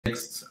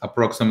next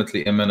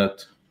approximately a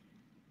minute.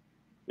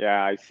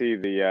 Yeah, I see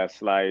the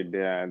slide,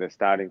 the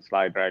starting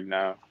slide right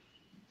now.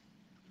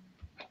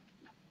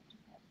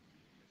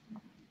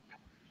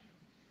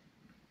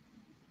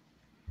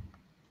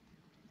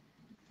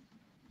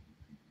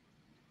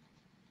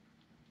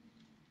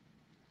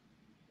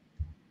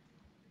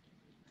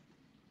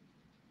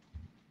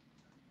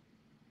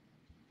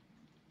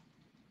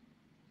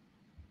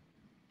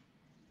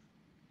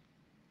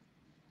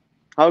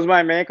 How's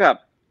my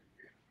makeup?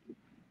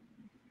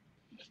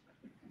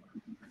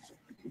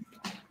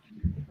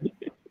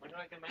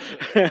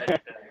 Do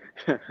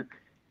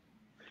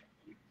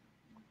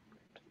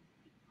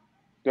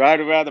I have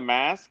to wear the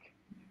mask?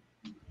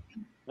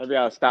 Maybe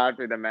I'll start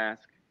with the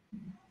mask.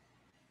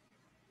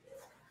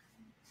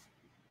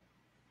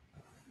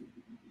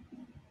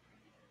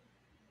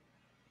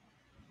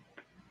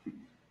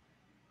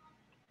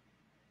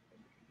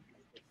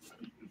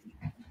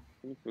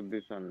 Let me put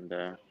this on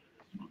there.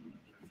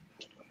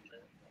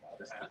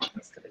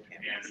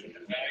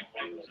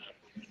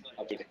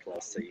 I'll keep it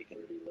close so you can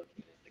be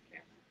looking at the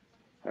camera.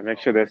 I'll make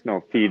sure there's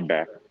no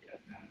feedback.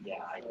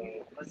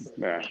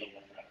 Yeah.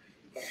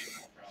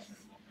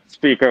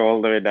 Speaker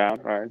all the way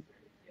down, right?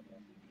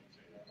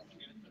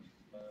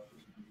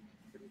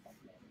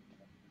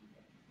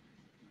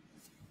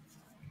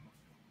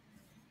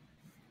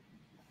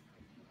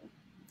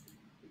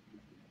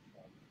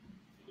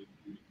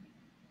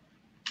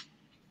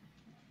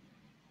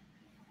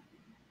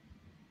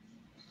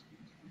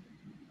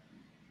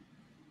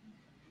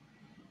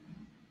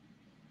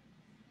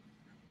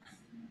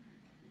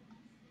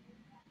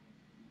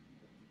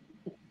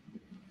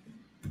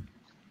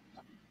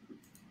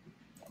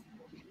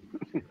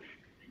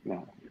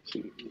 No.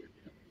 It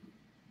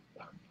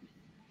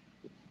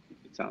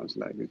sounds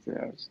like it's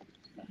theirs.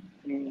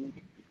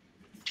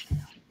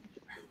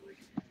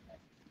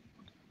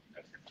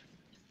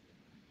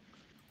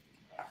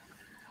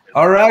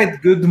 All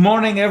right, good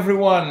morning,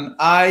 everyone.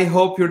 I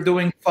hope you're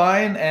doing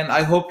fine, and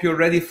I hope you're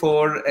ready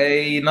for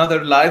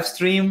another live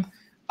stream.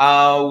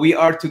 We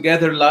are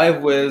together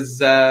live with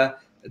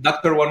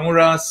Dr.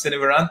 Wanmura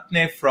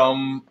Seneviratne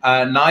from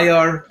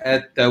NIAR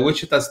at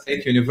Wichita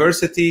State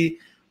University.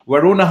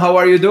 Varuna, how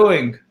are you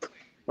doing?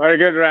 Very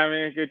good,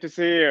 Rami. Good to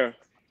see you.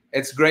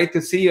 It's great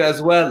to see you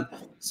as well.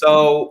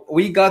 So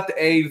we got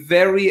a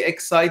very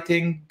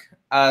exciting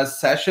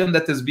session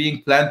that is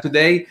being planned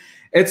today.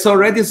 It's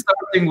already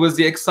starting with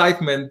the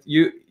excitement.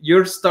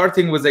 You're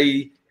starting with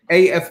a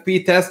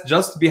AFP test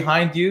just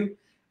behind you.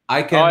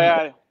 I can. Oh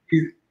yeah.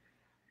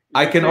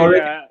 I can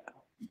already.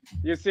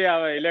 You see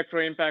our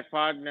electro impact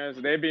partners.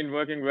 They've been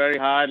working very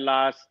hard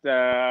last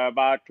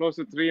about close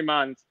to 3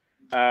 months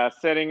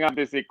setting up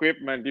this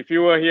equipment. If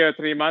you were here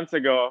 3 months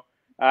ago,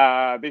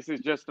 this is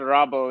just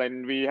rubble,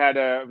 and we had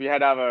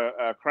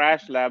our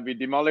crash lab. We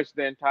demolished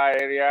the entire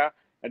area.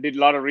 I did a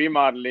lot of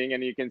remodeling,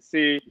 and you can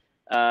see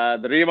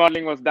the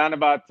remodeling was done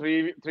about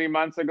three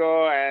months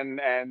ago, and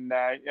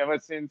ever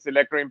since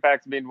Electro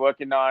Impact's been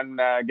working on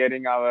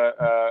getting our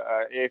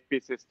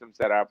AFP system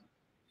set up.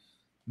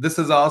 This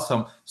is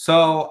awesome.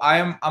 So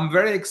I'm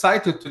very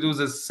excited to do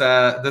this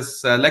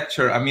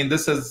lecture. I mean,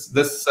 this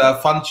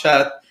fun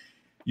chat.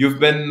 You've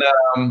been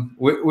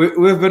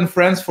we've been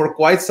friends for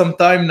quite some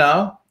time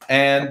now,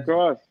 and of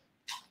course,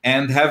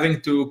 and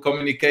having to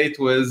communicate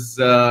with.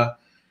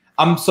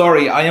 I'm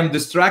sorry, I am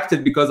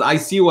distracted because I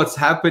see what's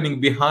happening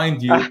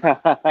behind you.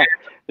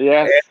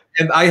 Yes,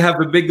 and I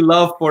have a big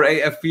love for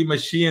AFP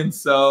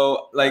machines.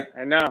 So like,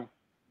 I know.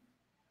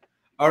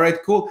 All right,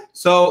 cool.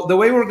 So the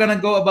way we're gonna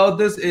go about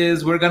this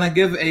is we're gonna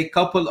give a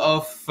couple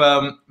of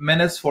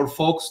minutes for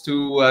folks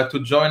to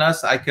join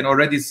us. I can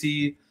already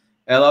see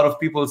a lot of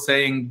people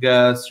saying,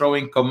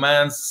 throwing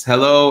comments,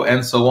 hello,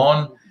 and so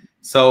on.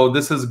 So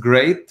this is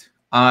great.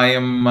 I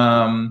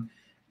am,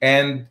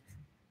 and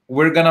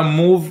we're gonna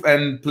move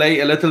and play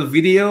a little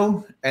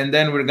video, and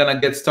then we're gonna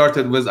get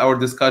started with our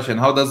discussion.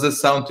 How does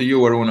this sound to you,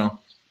 Aruna?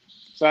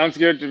 Sounds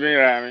good to me,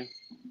 Rami.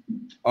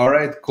 All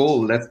right,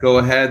 cool. Let's go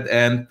ahead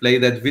and play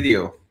that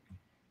video.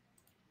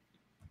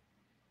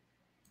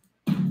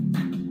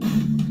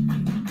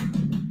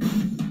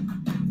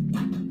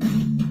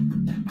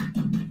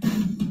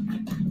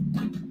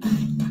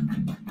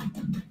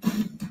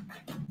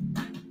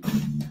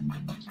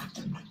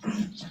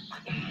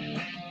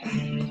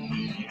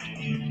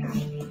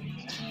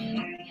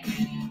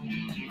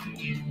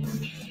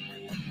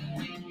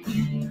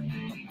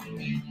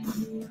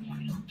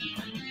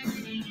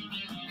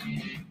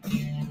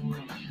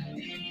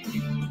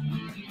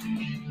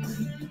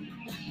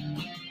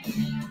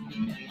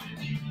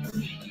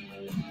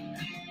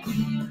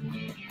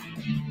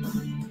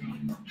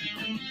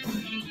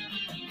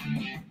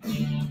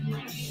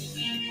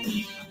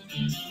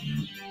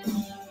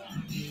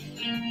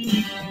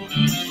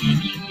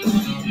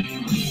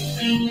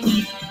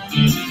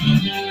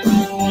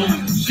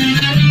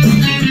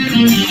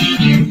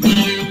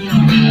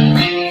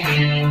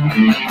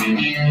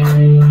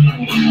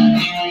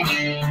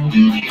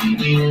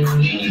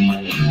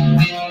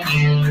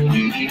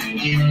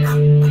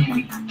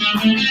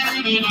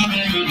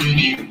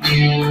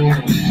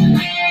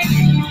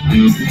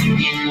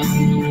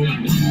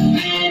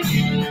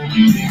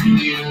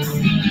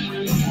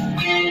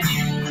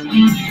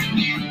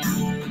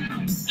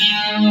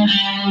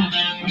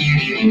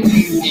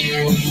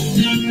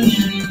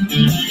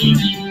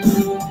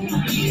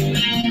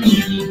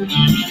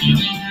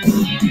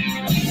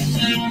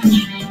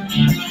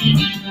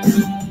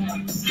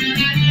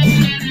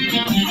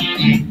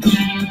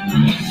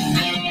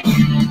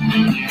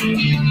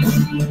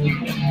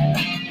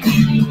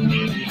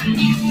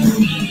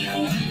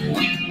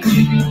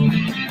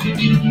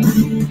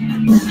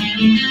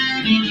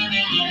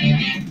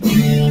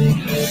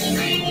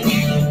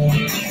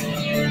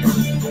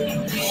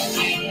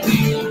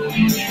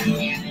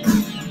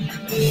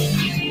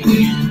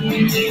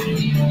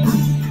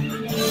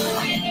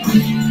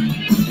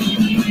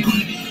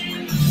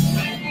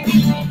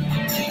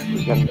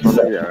 Just from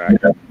here,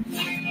 right?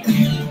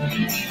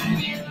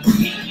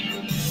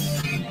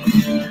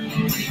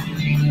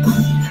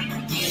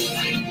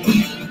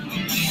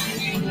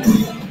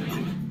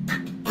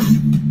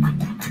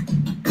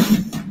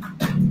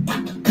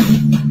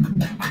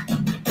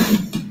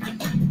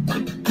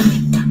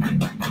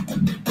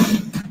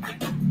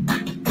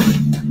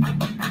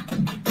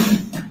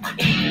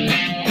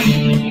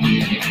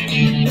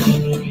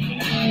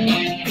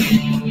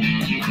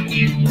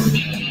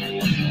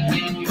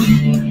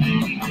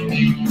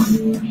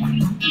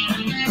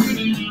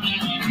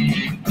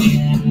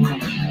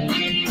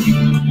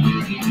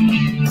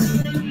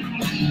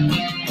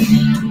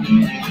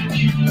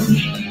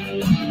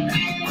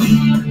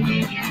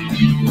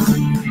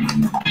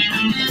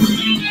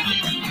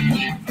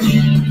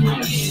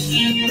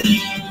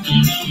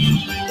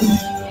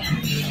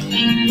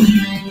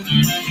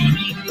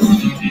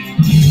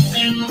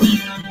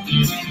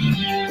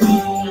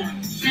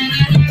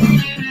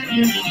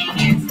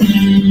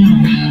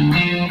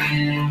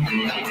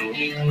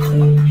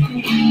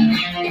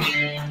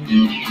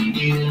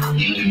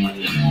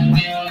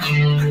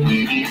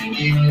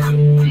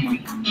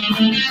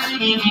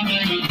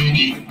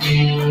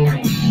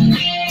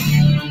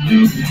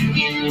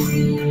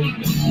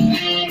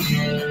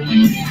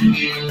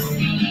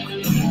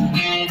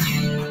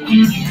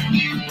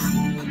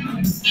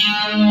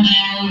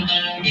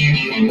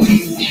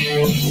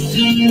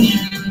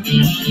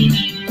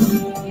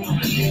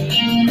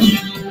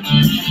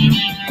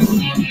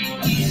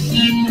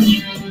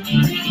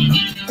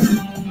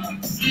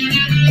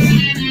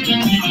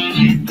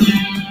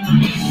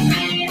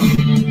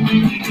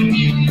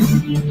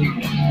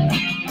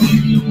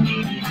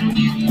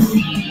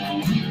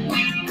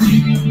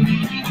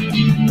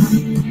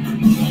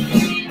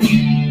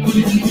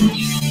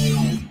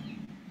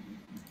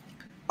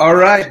 All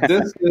right,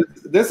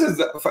 this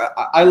is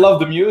I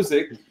love the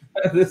music.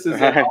 This is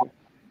Right.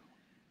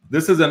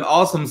 this is an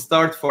awesome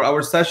start for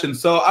our session.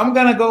 So I'm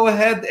gonna go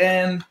ahead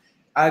and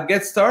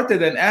get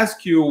started and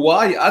ask you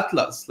why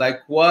Atlas?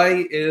 Like,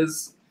 why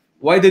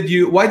did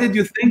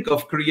you think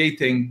of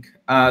creating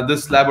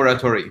this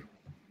laboratory?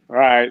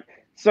 Right.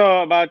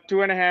 So about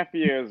 2.5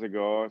 years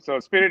ago, so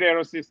Spirit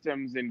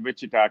Aerosystems in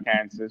Wichita,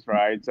 Kansas,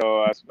 right?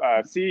 So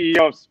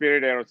CEO of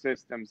Spirit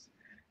Aerosystems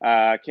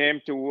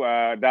came to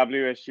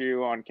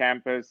WSU on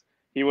campus.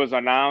 He was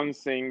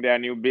announcing their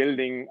new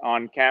building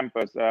on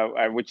campus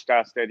at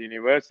Wichita State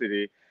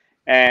University.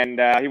 And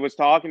he was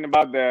talking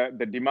about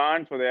the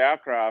demand for the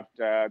aircraft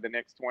the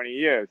next 20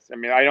 years. I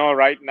mean, I know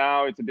right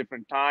now it's a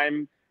different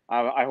time.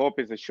 I hope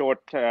it's a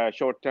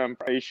short-term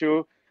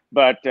issue,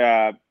 but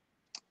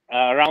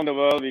around the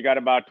world, we got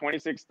about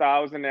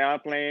 26,000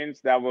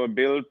 airplanes that were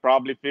built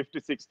probably 50,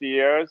 60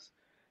 years.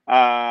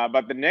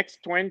 But the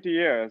next 20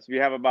 years, we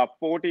have about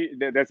 40,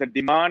 there's a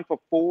demand for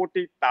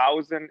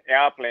 40,000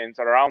 airplanes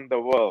around the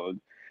world.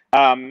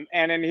 And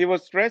then he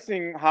was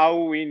stressing how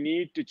we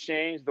need to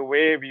change the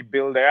way we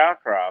build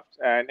aircraft.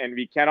 And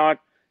we cannot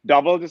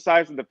double the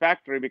size of the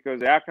factory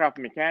because aircraft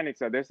mechanics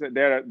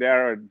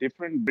they're a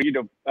different breed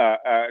of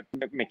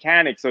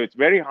mechanics. So it's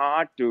very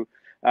hard to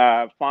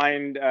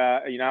find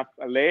enough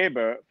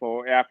labor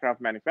for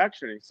aircraft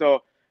manufacturing.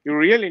 So you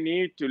really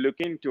need to look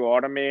into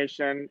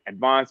automation,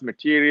 advanced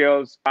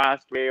materials,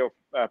 fast way of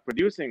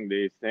producing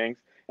these things.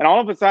 And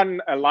all of a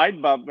sudden, a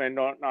light bulb went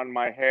on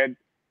my head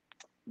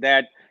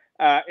that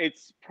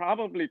it's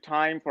probably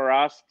time for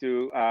us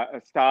to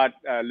start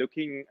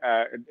looking,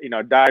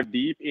 dive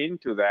deep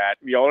into that.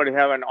 We already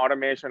have an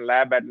automation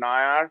lab at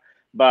NIAR,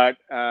 but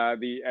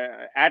the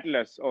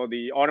Atlas, or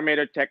the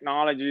Automated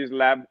Technologies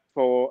Lab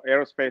for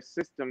Aerospace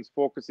Systems,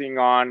 focusing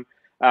on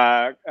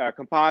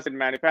composite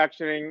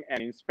manufacturing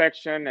and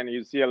inspection. And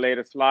you see a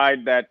later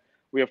slide that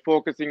we are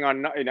focusing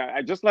on,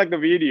 just like the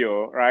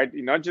video, right?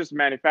 Not just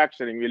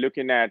manufacturing, we're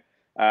looking at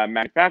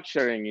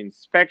manufacturing,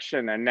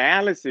 inspection,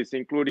 analysis,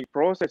 including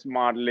process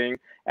modeling,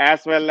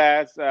 as well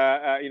as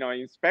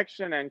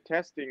inspection and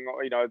testing.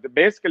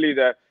 Basically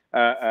the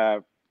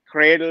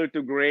cradle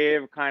to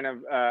grave kind of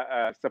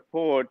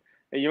support.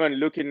 Even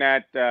looking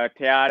at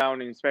tear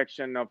down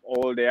inspection of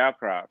old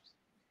aircrafts.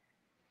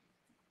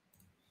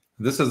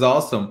 This is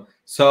awesome.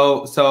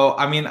 So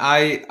I mean,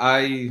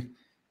 I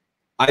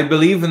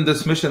believe in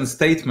this mission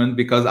statement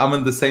because I'm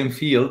in the same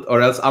field,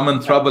 or else I'm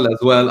in trouble as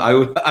well. I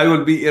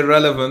will be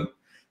irrelevant.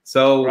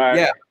 So right.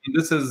 yeah,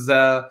 this is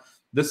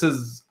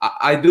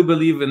I do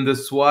believe in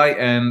this why,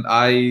 and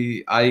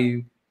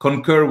I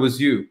concur with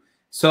you.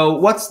 So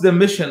what's the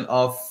mission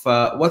of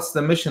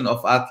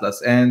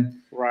Atlas, and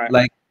Right.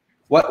 like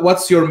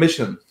what's your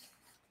mission?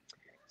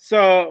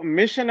 So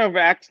mission of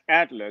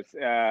Atlas,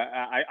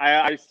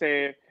 I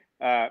say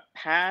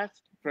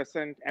past,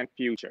 present, and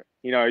future.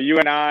 You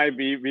and I,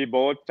 we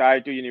both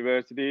tied to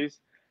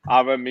universities.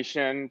 our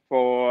mission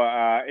for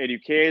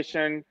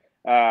education,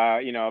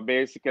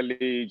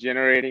 basically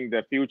generating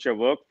the future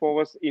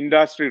workforce,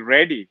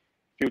 industry-ready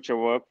future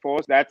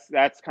workforce.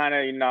 That's kind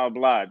of in our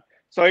blood.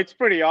 So it's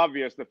pretty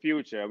obvious the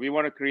future. We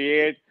want to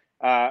create,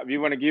 we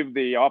want to give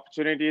the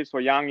opportunities for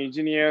young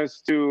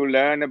engineers to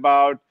learn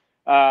about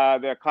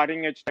the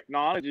cutting-edge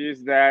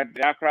technologies that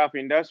the aircraft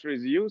industry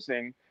is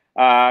using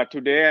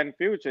today and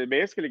future.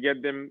 Basically,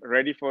 get them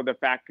ready for the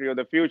factory of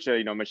the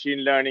future. Machine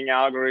learning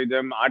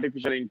algorithm,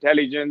 artificial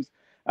intelligence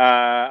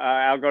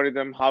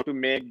algorithm, how to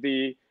make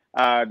the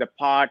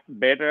part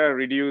better,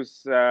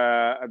 reduce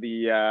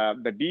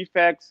the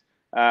defects,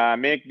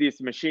 make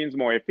these machines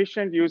more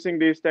efficient using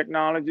these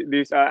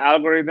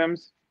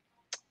algorithms,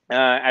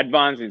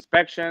 advanced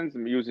inspections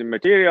using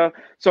material.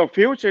 So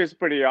future is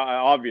pretty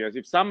obvious.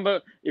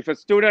 If a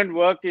student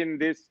work in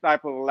this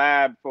type of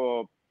lab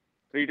for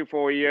 3 to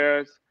 4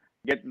 years,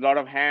 get a lot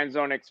of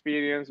hands-on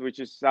experience, which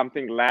is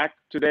something lacked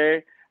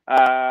today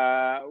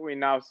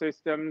in our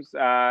systems,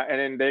 and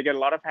then they get a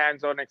lot of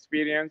hands-on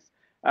experience.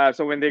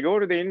 So when they go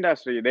to the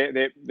industry,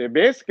 they're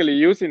basically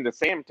using the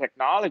same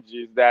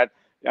technologies that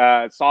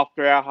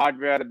software,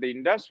 hardware that the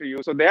industry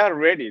use. So they are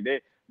ready.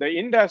 The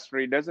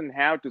industry doesn't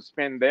have to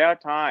spend their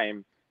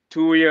time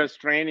 2 years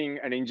training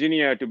an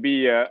engineer to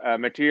be a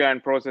material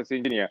and process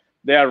engineer.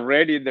 They are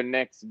ready the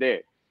next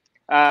day.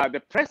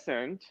 The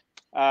present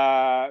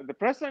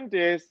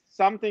is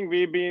something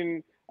we've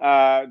been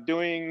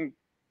doing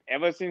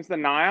ever since the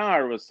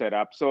NIAR was set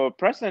up. So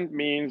present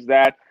means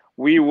that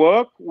we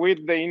work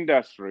with the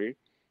industry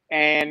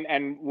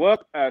and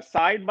work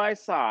side by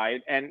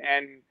side and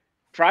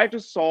try to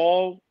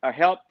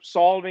help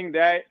solving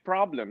their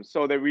problems,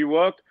 so that we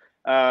work.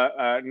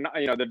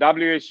 The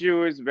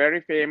WSU is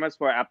very famous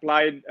for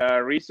applied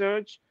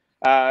research.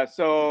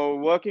 So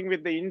working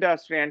with the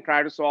industry and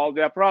try to solve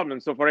their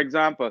problems. So for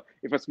example,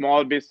 if a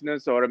small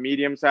business or a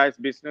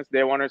medium-sized business,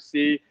 they want to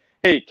see,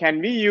 hey, can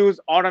we use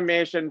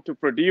automation to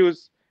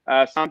produce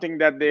something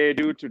that they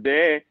do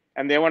today,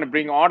 and they want to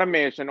bring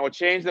automation or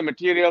change the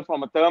material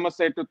from a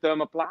thermoset to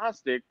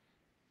thermoplastic,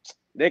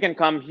 they can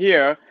come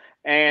here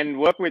and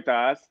work with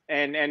us,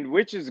 and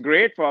which is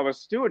great for our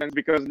students,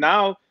 because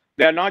now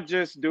they're not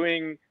just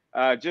doing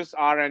just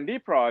R&D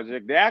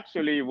project. They're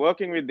actually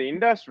working with the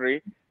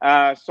industry,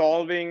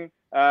 solving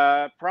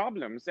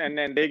problems, and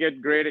then they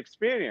get great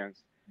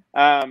experience.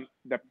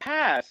 The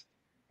past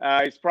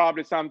is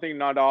probably something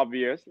not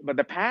obvious, but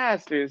the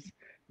past is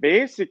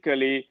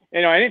basically,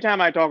 anytime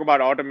I talk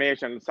about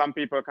automation, some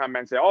people come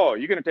and say, oh,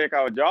 you're going to take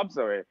our jobs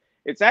away.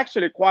 It's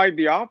actually quite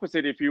the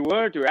opposite if you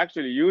were to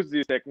actually use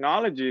these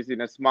technologies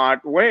in a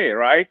smart way,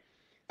 right?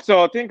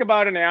 So think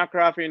about an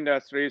aircraft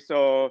industry.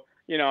 So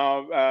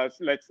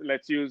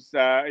let's use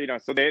so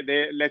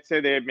let's say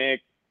they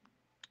make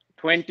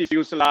 20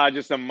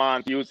 fuselages a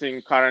month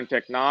using current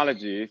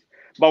technologies,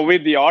 but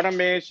with the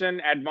automation,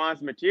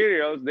 advanced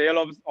materials,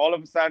 they'll all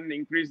of a sudden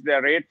increase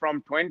their rate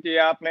from 20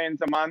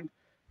 airplanes a month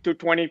to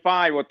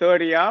 25 or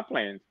 30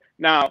 airplanes.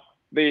 Now,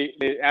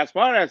 as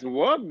far as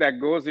work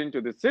that goes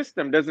into the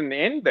system doesn't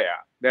end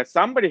there.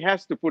 Somebody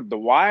has to put the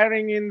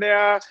wiring in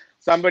there.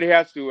 Somebody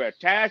has to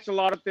attach a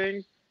lot of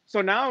things.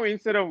 So now,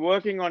 instead of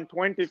working on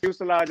 20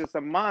 fuselages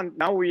a month,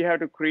 now we have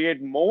to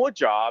create more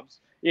jobs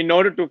in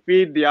order to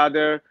feed the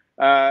other,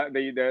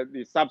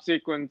 the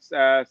subsequent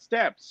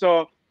steps.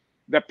 So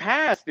the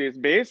past is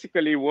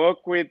basically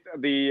work with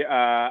the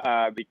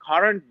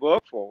current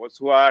workforce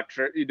who are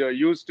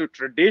used to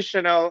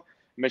traditional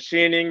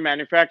machining,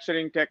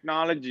 manufacturing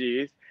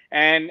technologies,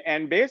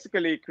 and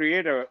basically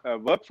create a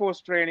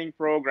workforce training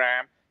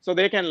program so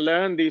they can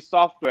learn the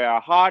software,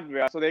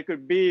 hardware, so they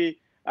could be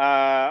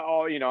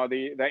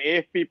the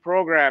AFP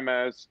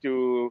programmers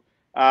to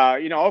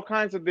all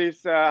kinds of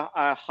these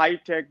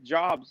high-tech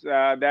jobs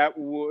that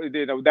we're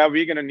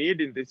going to need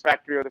in this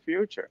factory of the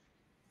future.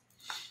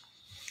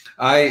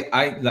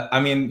 I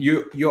mean,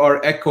 you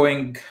are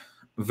echoing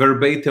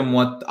verbatim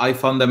what I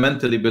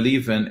fundamentally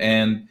believe in,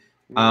 and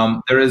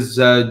there is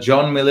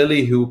John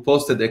Millilly who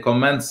posted a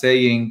comment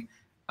saying,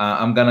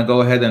 I'm gonna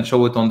go ahead and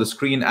show it on the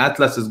screen.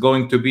 Atlas is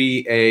going to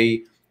be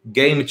a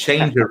game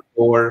changer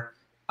for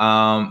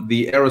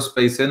the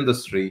aerospace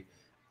industry.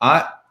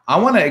 I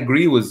want to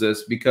agree with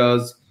this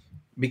because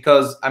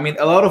I mean,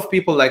 a lot of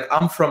people, like,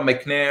 I'm from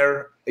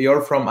McNair,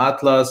 you're from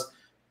Atlas,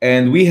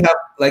 and we have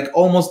like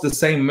almost the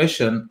same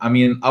mission. I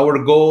mean,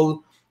 our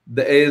goal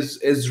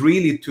is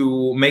really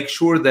to make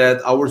sure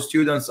that our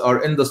students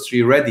are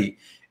industry ready.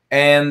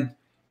 And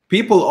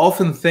people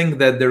often think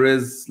that there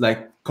is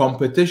like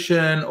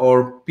competition,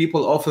 or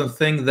people often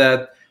think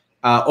that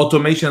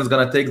automation is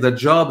going to take the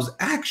jobs.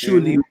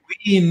 Actually,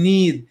 we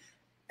need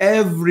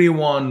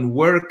everyone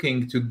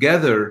working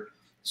together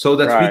so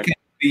that we can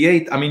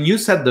create. I mean, you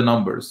said the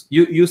numbers,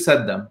 you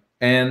said them.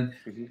 And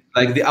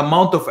like the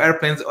amount of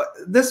airplanes,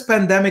 this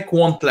pandemic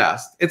won't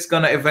last. It's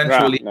going to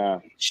eventually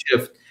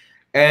shift.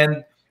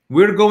 And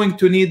we're going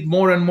to need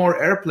more and more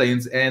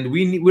airplanes. And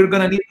we're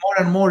going to need more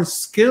and more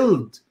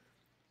skilled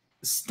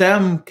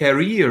STEM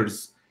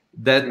careers,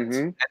 that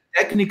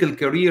technical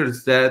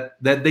careers that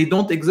they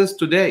don't exist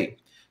today.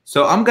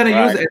 So I'm going to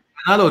use Right. an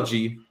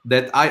analogy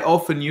that I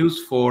often use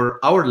for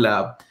our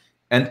lab,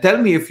 and tell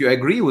me if you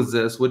agree with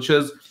this, which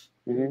is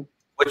Mhm.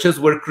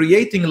 we're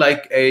creating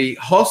like a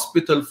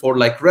hospital for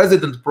like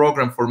resident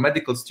program for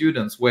medical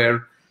students, where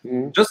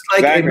Mhm. just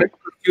like a Exactly.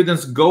 medical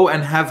students go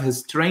and have his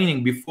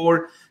training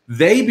before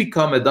they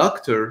become a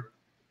doctor.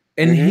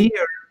 And Mhm.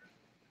 here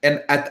and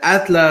at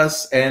Atlas,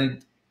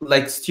 and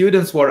like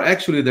students, what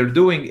actually they're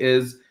doing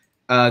is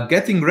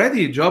getting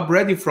ready, job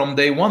ready from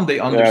day one. They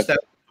Yes. understand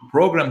the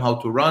program, how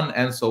to run,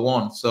 and so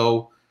on. So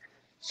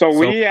So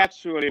we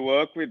actually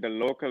worked with the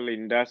local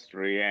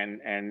industry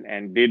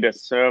and did a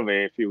survey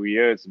a few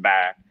years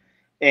back.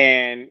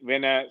 And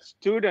when a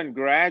student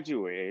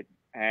graduate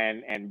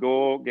and go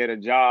get a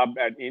job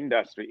at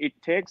industry, it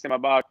takes them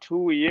about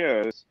 2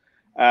 years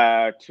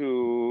to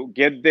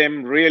get them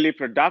really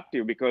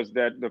productive, because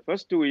the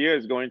first 2 years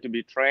is going to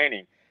be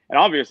training. And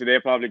obviously they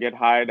probably get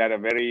hired at a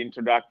very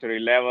introductory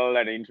level,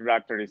 at an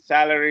introductory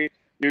salary.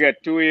 You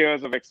get 2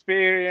 years of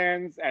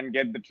experience and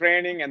get the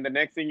training, and the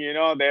next thing you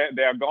know,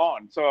 they're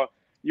gone. So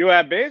you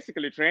are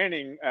basically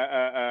training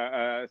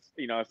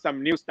some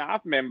new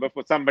staff member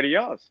for somebody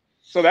else.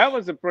 So that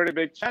was a pretty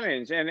big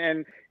challenge.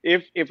 And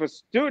if a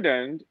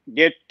student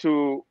get to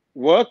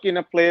work in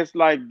a place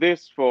like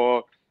this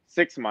for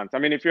 6 months, I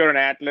mean, if you're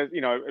an Atlas,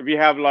 we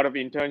have a lot of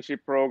internship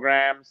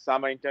programs,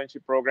 summer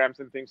internship programs,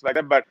 and things like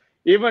that. But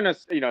even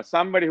as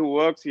somebody who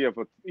works here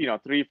for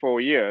 3-4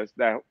 years,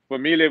 that are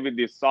familiar with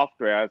these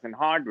softwares and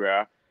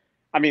hardware,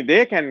 I mean,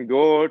 they can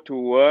go to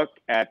work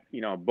at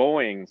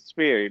Boeing,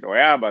 Spirit, or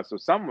Airbus, or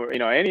somewhere,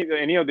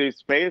 any of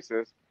these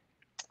places.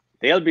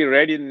 They'll be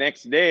ready the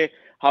next day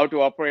how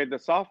to operate the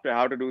software,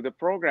 how to do the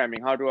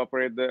programming, how to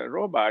operate the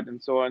robot,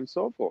 and so on and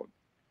so forth.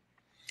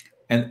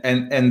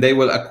 and they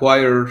will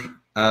acquire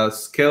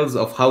skills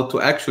of how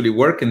to actually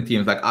work in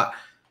teams. Like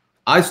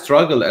I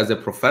struggle as a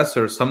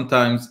professor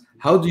sometimes.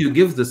 How do you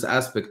give this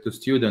aspect to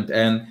student?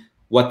 And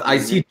what I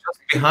see Mm-hmm. just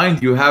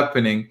behind you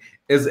happening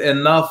is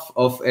enough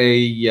of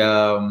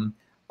an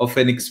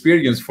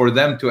experience for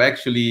them to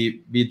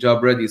actually be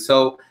job ready.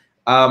 So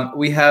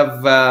we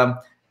have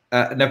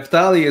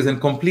Naphtali is in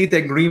complete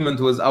agreement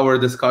with our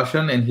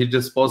discussion, and he's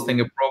just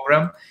posting a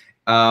program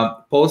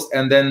post.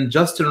 And then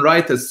Justin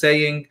Wright is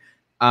saying,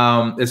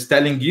 is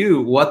telling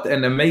you what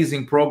an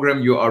amazing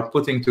program you are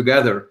putting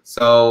together.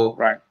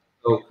 Right.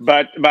 So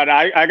But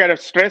I got to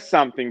stress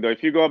something though.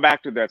 If you go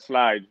back to that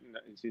slide,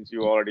 since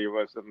you already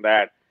was on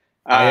that.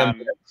 I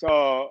am.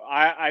 So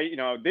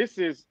this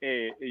is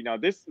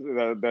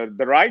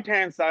the right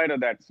hand side of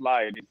that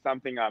slide is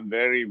something I'm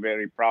very,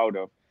 very proud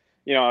of.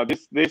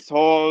 This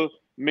whole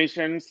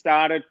mission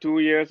started 2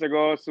 years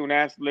ago, soon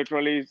as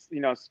literally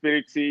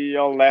Spirit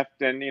CEO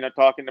left, and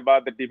talking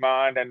about the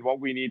demand and what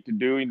we need to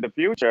do in the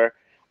future.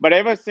 But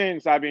ever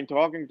since, I've been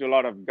talking to a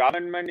lot of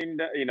government in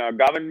the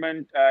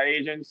government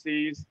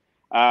agencies,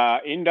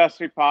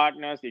 industry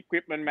partners,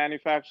 equipment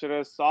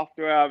manufacturers,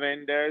 software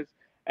vendors,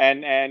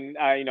 and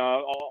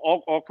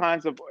all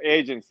kinds of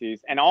agencies.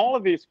 And all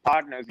of these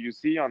partners you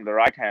see on the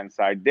right hand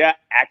side, they're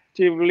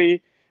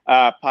actively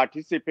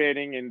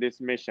participating in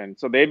this mission.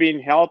 So they've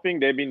been helping,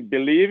 they've been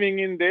believing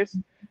in this.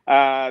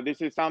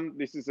 This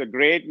is a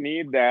great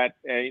need that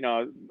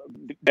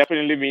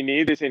definitely we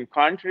need this in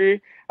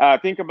country.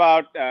 Think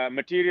about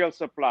material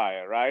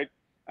supplier, right?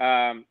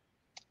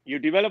 You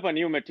develop a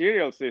new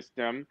material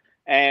system,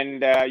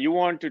 and you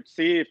want to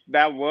see if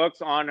that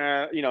works on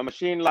a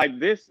machine like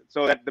this,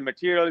 so that the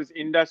material is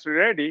industry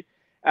ready.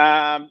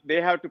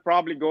 They have to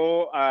probably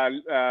go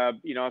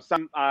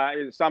some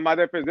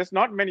other place. There's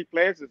not many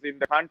places in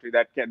the country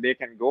that they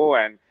can go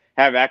and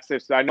have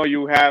access. I know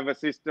you have a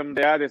system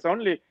there. There's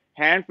only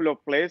handful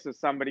of places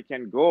somebody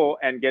can go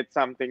and get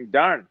something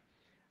done.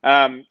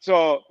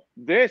 So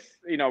this,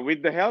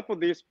 with the help of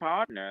these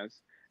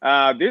partners,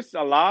 this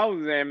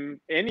allows them,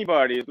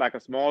 anybody like a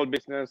small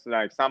business,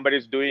 like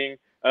somebody's doing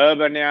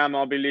urban air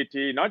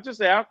mobility, not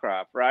just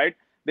aircraft, right?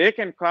 They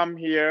can come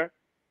here,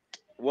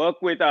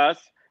 work with us,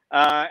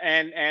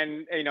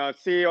 and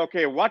see,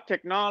 okay, what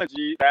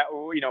technology that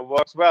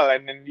works well.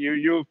 And then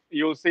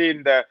you'll see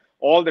in the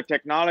all the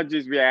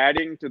technologies we're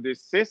adding to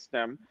this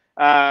system.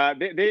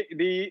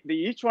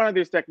 Each one of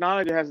these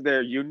technology has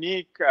their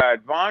unique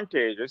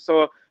advantages,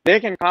 so they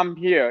can come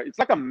here. It's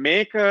like a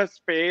maker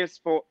space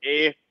for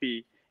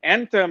AFP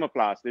and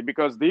thermoplastic,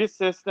 because these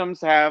systems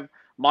have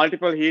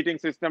multiple heating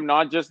system,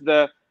 not just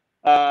the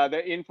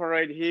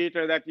infrared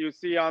heater that you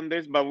see on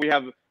this, but we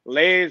have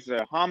laser,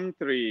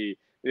 hum3.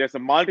 There's a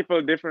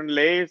multiple different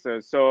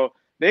lasers, so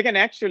they can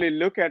actually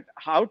look at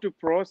how to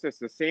process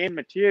the same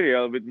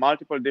material with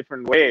multiple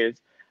different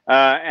ways,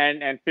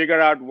 and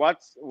figure out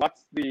what's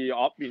the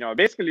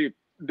basically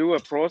do a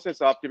process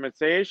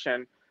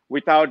optimization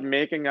without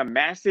making a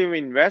massive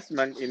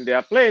investment in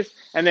their place.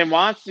 And then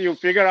once you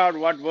figure out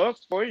what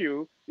works for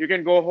you, you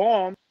can go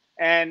home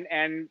and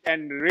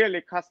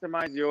really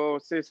customize your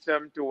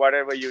system to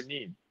whatever you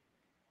need.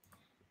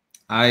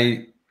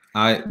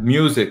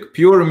 Music,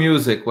 pure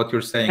music, what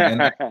you're saying.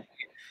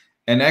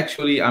 And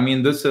actually, I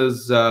mean, this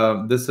is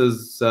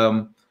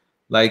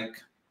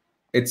like,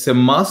 it's a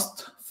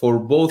must for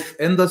both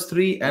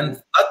industry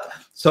and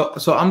so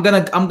I'm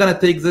gonna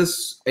take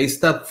this a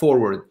step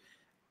forward.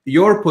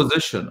 Your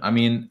position, I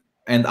mean,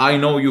 and I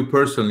know you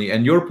personally,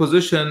 and your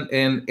position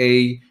in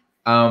a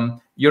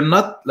you're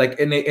not like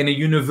in a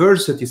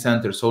university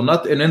center, so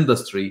not in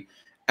industry,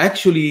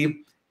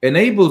 actually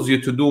enables you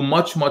to do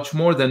much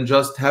more than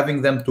just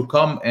having them to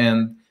come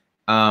and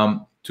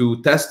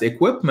to test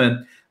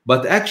equipment,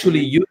 but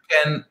actually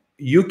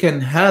you can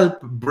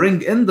help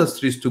bring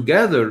industries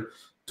together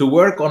to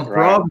work on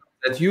problems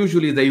that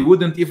usually they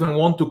wouldn't even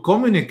want to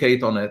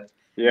communicate on it.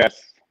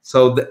 Yes.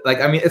 So, like,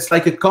 I mean, it's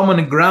like a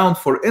common ground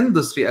for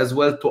industry as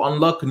well to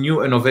unlock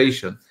new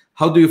innovation.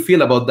 How do you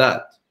feel about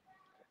that?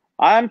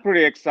 I'm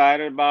pretty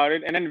excited about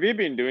it. And then we've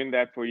been doing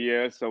that for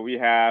years. So we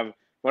have,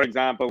 for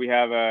example, we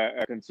have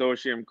a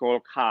consortium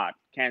called CART,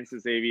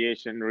 Kansas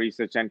Aviation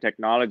Research and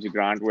Technology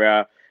Grant,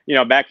 where,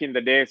 back in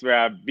the days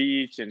where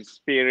Beech and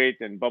Spirit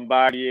and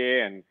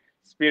Bombardier and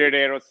Spirit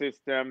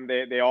Aerosystem,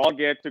 they all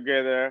get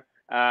together.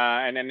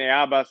 And then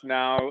Airbus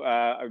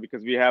now,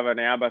 because we have an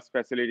Airbus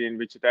facility in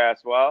Wichita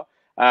as well.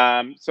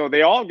 So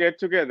they all get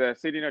together,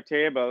 sit in a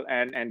table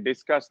and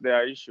discuss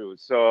their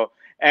issues. So,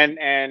 and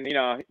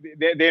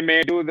they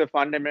may do the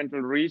fundamental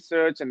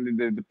research and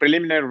the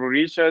preliminary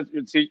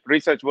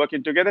research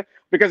working together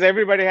because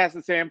everybody has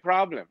the same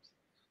problems,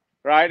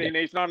 right? Yeah. And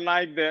it's not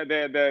like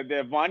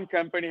the one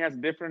company has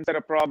different set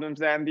of problems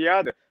than the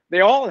other.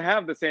 They all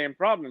have the same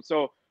problem.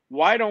 So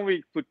why don't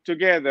we put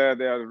together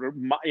the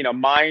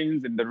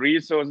minds and the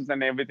resources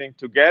and everything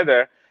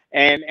together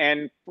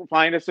and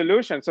find a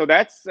solution? So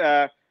that's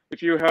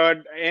if you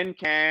heard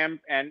NCAMP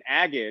and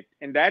Agate,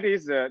 and that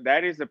is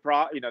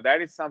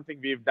something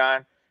we've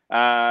done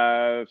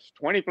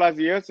 20 plus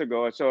years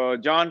ago. So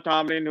John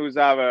Tomlin, who's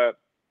our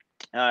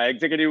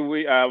executive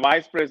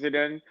vice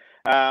president,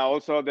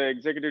 also the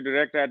executive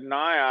director at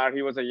NIAR,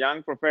 he was a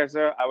young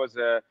professor.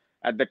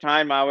 At the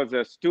time I was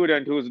a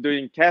student who was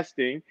doing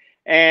testing,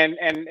 and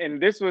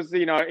this was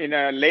in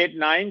the late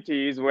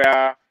 90s,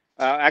 where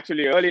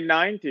actually early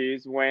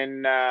 90s,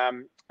 when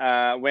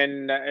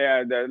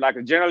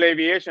the general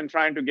aviation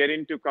trying to get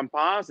into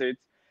composites,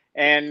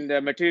 and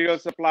material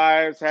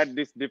suppliers had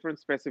this different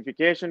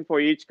specification for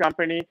each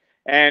company,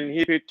 and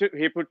he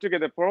put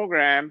together a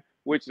program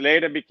which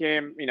later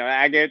became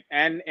Agate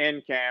and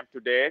NCAMP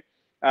today,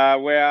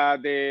 where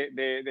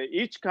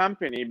each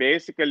company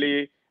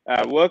basically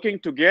working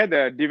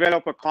together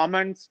develop a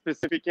common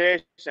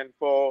specification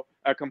for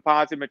a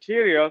composite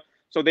material,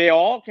 so they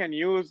all can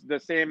use the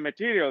same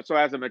material. So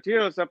as a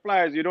material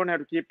suppliers, you don't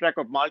have to keep track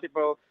of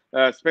multiple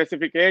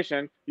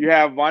specification. You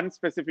have one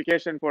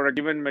specification for a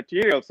given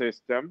material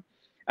system.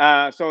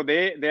 So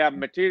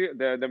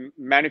the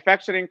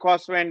manufacturing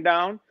costs went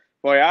down.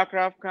 For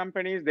aircraft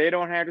companies, they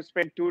don't have to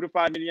spend $2 to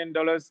 $5 million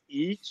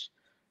each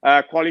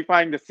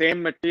qualifying the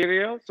same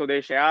material. So they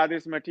share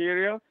this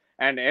material.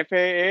 And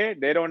FAA,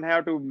 they don't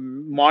have to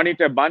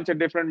monitor a bunch of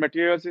different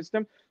material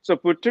systems. So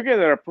put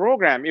together a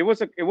program. It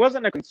wasn't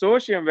a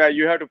consortium where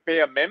you have to pay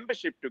a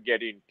membership to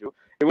get into.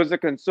 It was a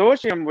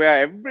consortium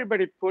where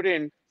everybody put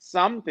in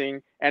something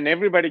and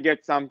everybody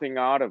gets something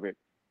out of it.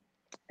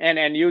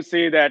 And you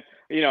see that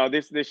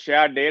this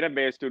shared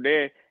database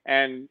today,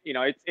 and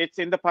it's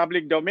in the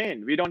public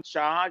domain. We don't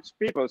charge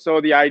people.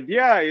 So the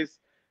idea is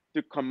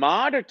to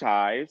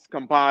commoditize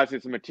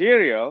composites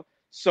material.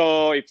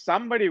 So if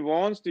somebody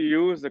wants to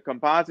use the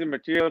composite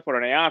material for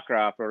an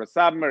aircraft or a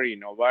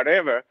submarine or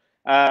whatever,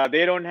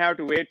 they don't have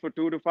to wait for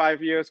 2 to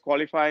 5 years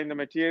qualifying the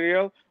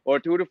material,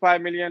 or $2 to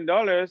 $5 million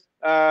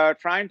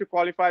trying to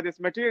qualify this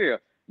material.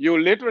 You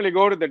literally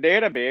go to the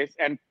database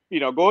and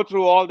go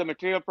through all the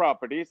material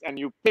properties, and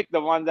you pick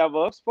the one that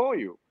works for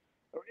you,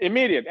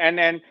 immediate,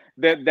 and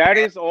that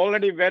is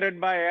already vetted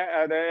by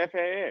the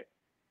FAA.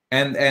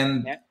 And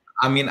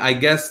I mean, I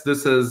guess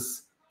this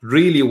is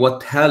really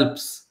what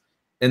helps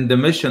in the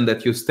mission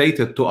that you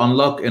stated, to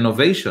unlock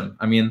innovation.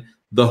 I mean,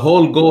 the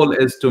whole goal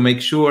is to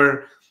make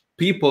sure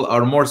people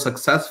are more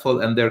successful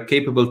and they're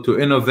capable to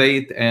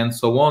innovate and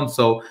so on.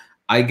 So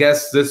I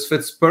guess this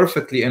fits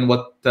perfectly in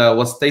what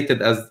was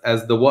stated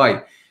as the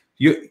why.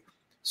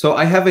 So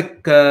I have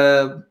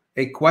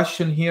a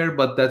question here,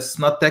 but that's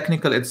not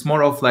technical. It's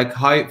more of like,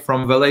 hi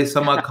from Valet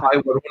Samak, hi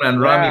Varun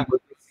and Rami. Yeah.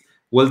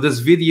 Will this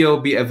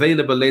video be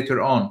available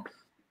later on?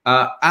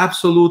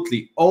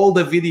 Absolutely. All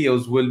the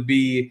videos will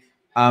be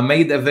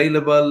made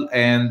available,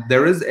 and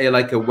there is a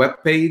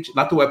web page,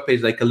 not a web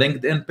page, like a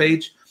LinkedIn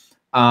page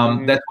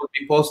that will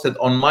be posted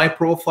on my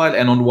profile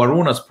and on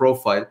Waruna's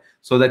profile,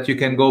 so that you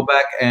can go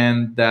back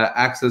and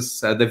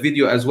access the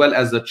video, as well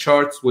as the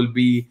charts will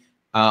be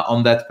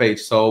on that page.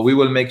 So we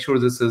will make sure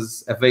this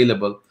is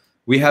available.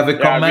 We have a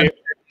comment.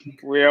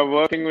 We are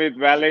working with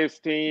Valet's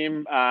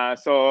team.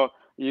 So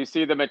you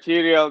see the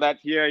material that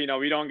here,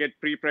 we don't get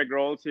pre-preg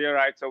rolls here,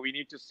 right? So we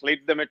need to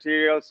slit the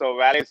material. So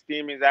Valet's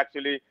team is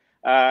actually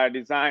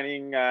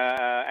designing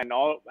and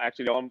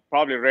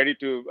probably ready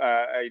to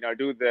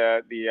do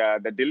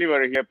the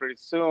delivery here pretty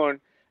soon,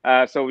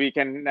 so we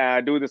can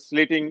do the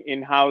slitting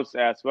in-house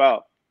as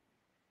well.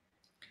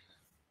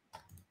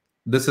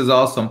 This is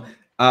awesome.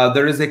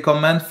 There is a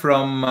comment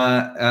from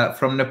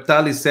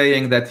Neptali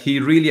saying that he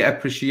really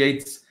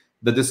appreciates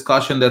the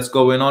discussion that's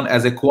going on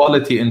as a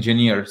quality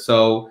engineer.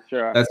 So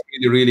Sure. that's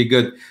really, really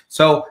good.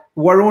 So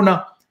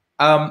Varuna,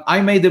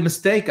 I made a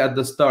mistake at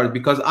the start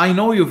because I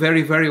know you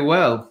very, very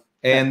well.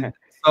 And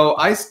so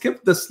I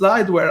skipped the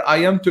slide where I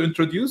am to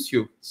introduce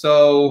you.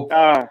 So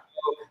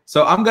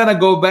so I'm gonna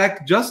go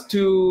back just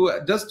to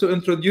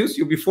introduce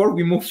you before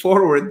we move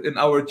forward in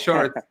our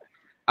chart.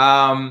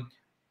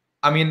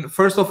 I mean,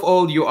 first of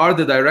all, you are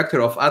the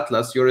director of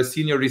Atlas. You're a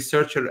senior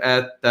researcher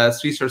at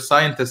research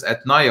scientist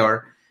at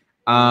NIAR.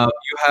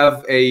 You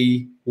have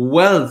a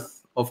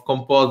wealth of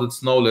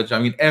composites knowledge. I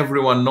mean,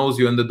 everyone knows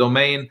you in the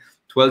domain,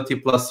 20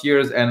 plus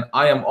years, and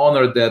I am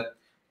honored that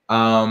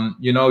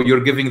you know,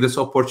 you're giving this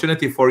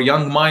opportunity for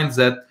young minds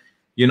that,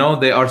 you know,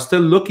 they are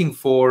still looking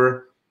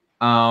for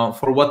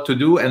what to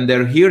do, and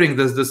they're hearing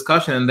this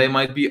discussion, and they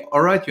might be,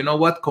 all right, you know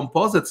what,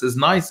 composites is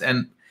nice,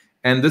 and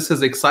this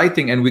is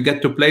exciting, and we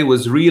get to play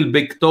with real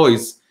big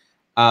toys.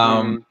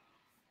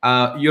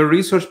 Your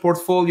research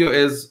portfolio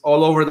is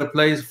all over the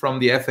place, from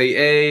the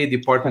FAA,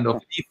 Department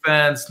of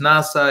Defense,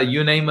 NASA,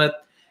 you name it.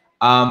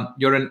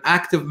 You're an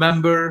active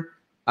member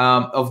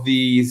of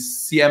the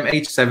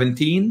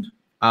CMH17,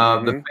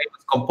 the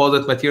famous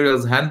Composite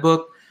Materials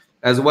Handbook,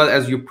 as well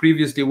as you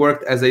previously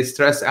worked as a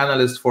stress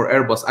analyst for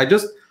Airbus.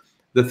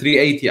 The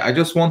 380. I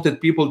just wanted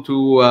people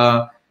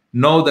to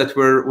know that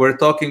we're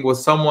talking with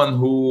someone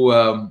who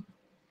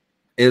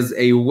is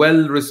a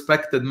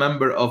well-respected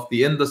member of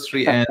the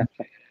industry, and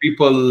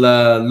people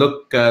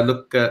look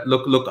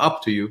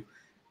up to you.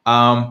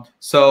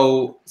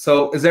 So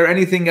is there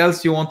anything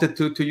else you wanted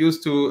to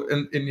use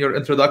in your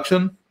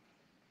introduction?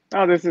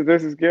 Oh, this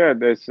is good.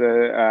 This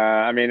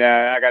I mean,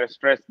 I got to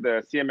stress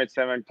the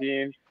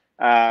CMH17.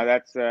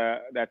 That's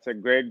a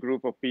great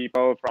group of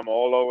people from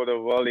all over the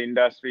world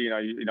industry.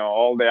 You know,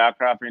 all the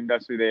aircraft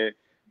industry.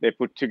 They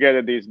put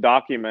together this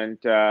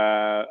document,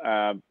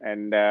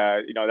 and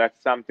you know, that's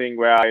something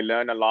where I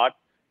learn a lot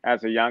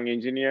as a young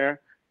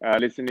engineer,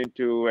 listening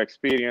to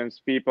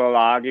experienced people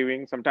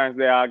arguing. Sometimes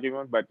they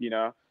argue, but you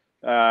know,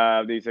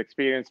 these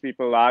experienced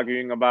people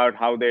arguing about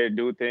how they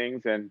do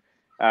things, and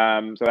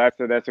so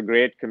that's a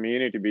great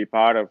community to be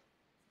part of.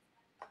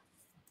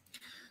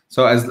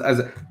 So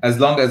as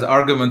long as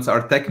arguments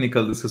are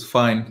technical, this is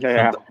fine.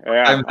 Yeah,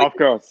 of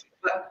course.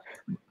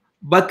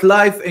 But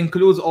life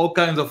includes all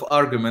kinds of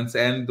arguments,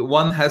 and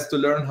one has to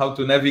learn how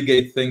to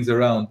navigate things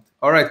around.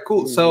 All right,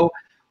 cool. So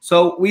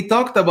we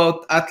talked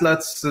about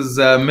Atlas's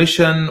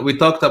mission. We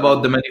talked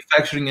about the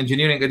manufacturing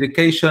engineering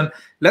education.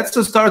 Let's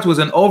just start with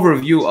an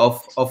overview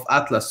of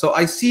Atlas. So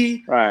I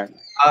see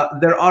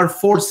there are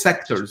 4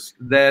 sectors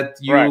that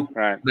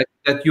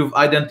you've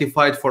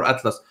identified for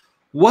Atlas.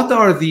 What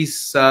are these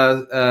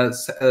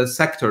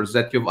sectors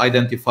that you've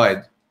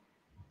identified?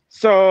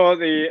 So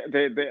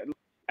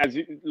as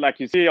like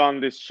you see on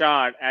this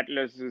chart,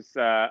 Atlas is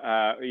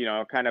you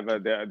know, kind of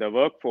the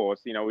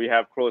workforce. You know, we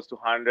have close to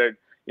 100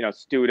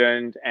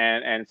 students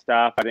and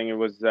staff. I think it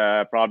was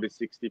probably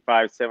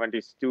 65,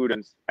 70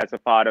 students as a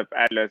part of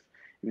Atlas.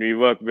 And we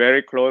work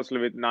very closely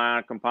with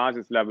NIAR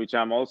Composites Lab, which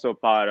I'm also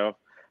part of.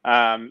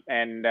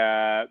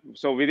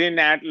 So within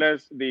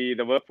Atlas,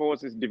 the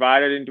workforce is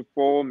divided into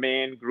 4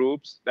 main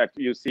groups that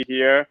you see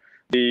here.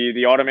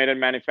 The automated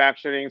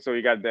manufacturing, so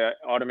you got the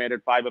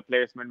automated fiber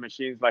placement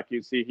machines like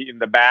you see in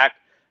the back,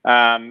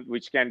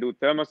 which can do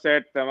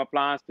thermoset,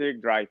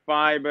 thermoplastic, dry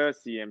fiber,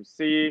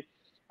 CMC.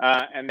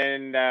 And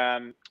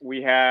then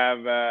we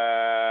have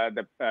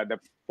the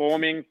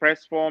forming,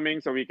 press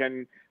forming. So we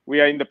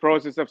are in the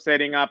process of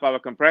setting up our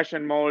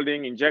compression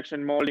molding,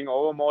 injection molding,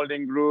 over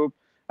molding group.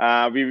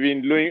 We've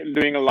been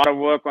doing a lot of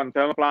work on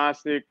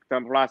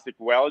thermoplastic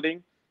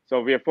welding. So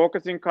we are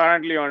focusing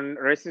currently on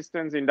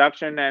resistance,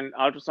 induction, and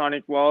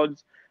ultrasonic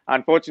welds.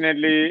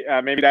 Unfortunately,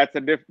 maybe that's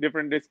a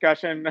different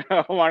discussion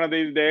one of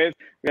these days.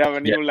 We have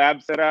a new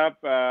lab set up,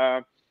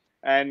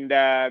 and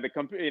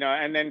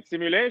and then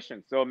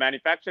simulations. So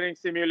manufacturing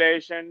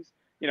simulations,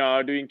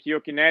 doing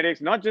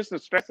cheokinetics, not just the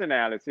stress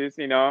analysis,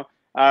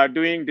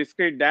 doing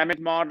discrete damage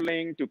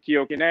modeling to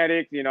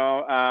cheokinetics,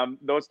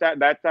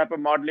 that type of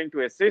modeling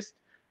to assist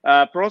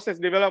process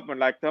development,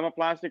 like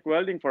thermoplastic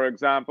welding, for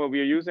example.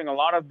 We are using a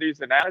lot of these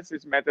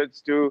analysis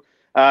methods to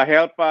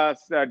help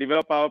us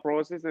develop our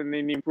process and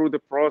then improve the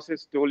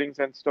process toolings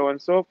and so on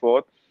and so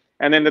forth.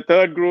 And then the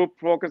third group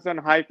focus on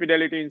high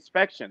fidelity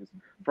inspections,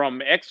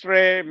 from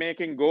X-ray,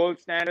 making gold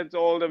standards,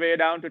 all the way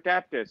down to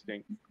tap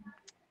testing.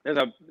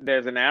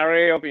 There's an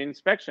array of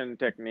inspection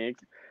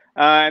techniques.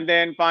 And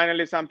then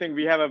finally, something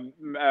we have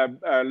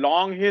a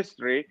long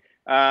history,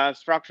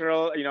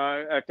 structural,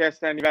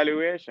 test and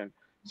evaluation.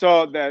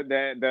 So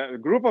the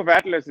group of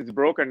Atlas is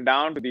broken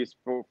down to these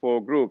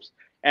four groups.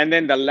 And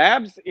then the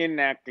labs in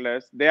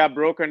Atlas, they are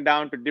broken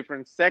down to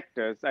different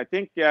sectors. I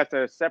think there's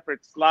a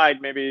separate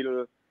slide. Maybe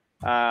it'll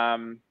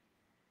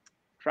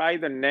try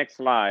the next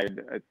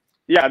slide.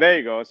 Yeah, there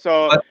you go.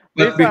 So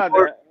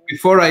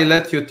before I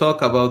let you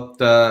talk about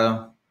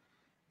the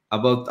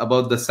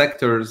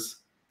sectors,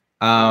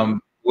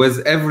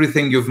 with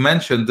everything you've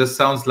mentioned, this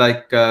sounds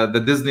like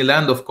the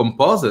Disneyland of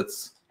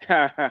composites.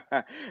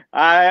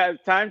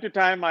 Time to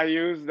time, I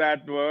use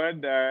that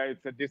word.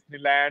 It's a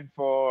Disneyland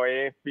for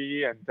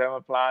AFP and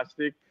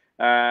thermoplastic.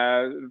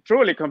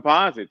 Truly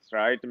composites,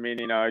 right? I mean,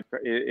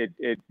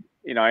 it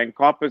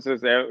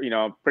encompasses,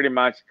 pretty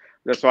much.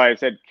 That's why I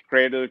said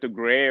cradle to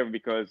grave,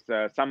 because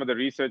some of the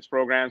research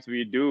programs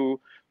we do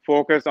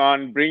focus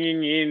on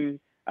bringing in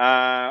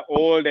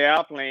old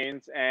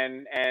airplanes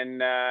and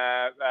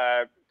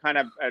kind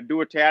of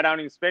do a teardown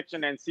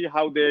inspection and see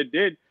how they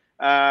did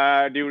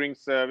during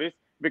service,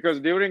 because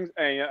during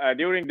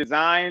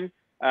design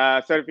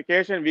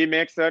certification we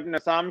make certain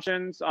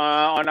assumptions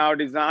on our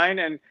design,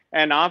 and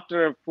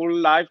after a full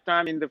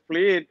lifetime in the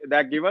fleet,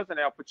 that give us an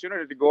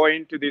opportunity to go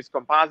into these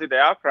composite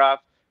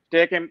aircraft,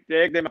 take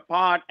them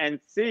apart and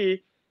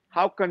see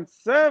how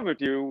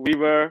conservative we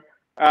were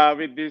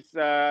with this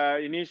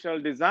initial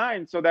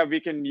design, so that we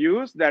can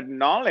use that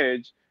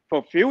knowledge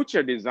for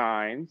future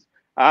designs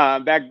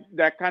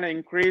that kind of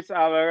increase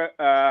our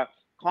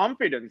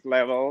confidence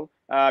level,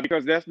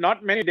 because there's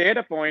not many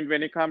data point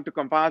when it comes to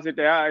composite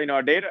data,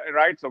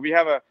 right? So we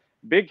have a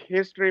big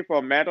history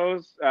for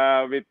metals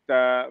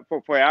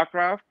for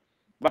aircraft,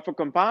 but for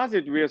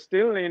composite we are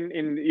still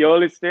in the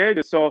early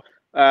stages. So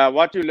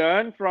what you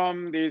learn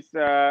from these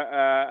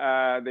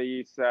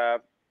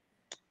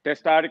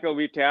test article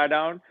we tear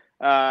down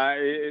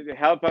it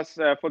help us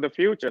for the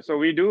future. So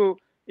we do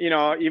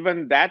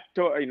even that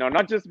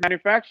not just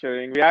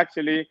manufacturing, we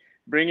actually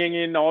bringing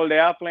in old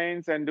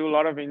airplanes and do a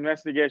lot of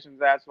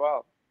investigations as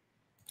well.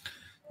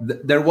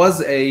 There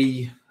was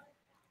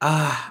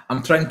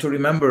I'm trying to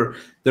remember.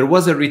 There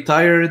was a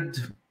retired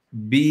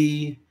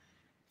B-52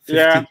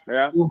 yeah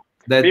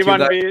that you guys.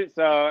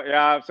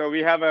 B1B. So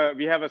we have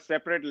a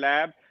separate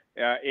lab,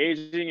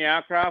 aging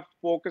aircraft,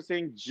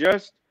 focusing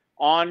just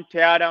on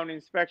teardown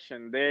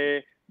inspection.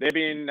 They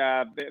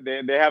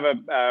have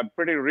a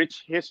pretty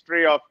rich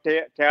history of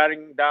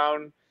tearing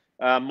down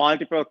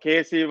multiple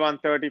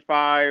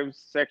KC-135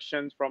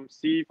 sections from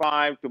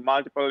C5 to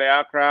multiple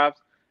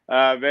aircrafts.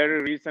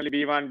 Very recently,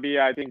 B1B,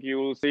 I think you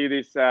will see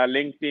this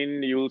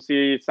LinkedIn. You will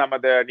see some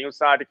of the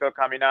news article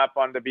coming up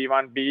on the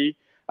B1B.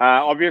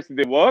 Obviously,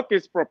 the work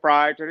is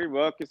proprietary,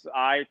 work is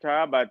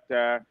ITA, but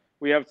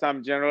we have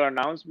some general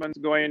announcements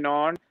going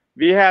on.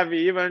 We have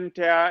even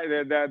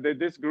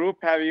this group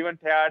have even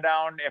tear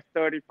down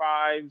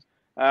F-35s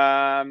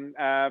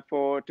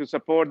to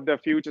support the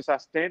future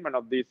sustainment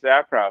of these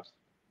aircrafts.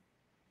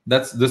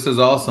 This is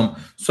awesome.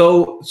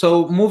 So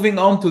moving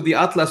on to the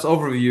Atlas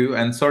overview,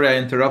 and sorry I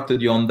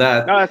interrupted you on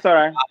that. No, that's all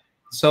right.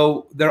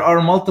 So there are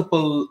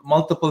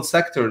multiple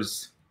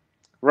sectors.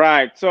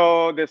 Right.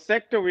 So the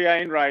sector we are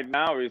in right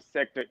now is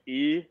sector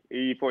E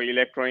for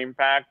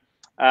electroimpact.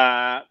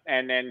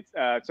 And then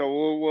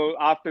so we'll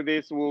after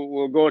this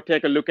we'll go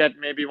take a look at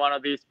maybe one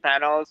of these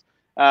panels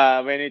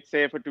when it's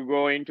safer to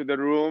go into the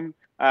room.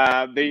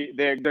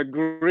 The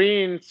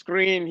green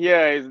screen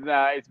here is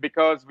it's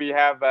because we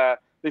have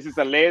this is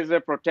a laser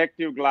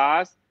protective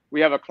glass.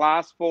 We have a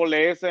class 4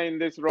 laser in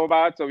this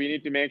robot, so we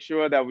need to make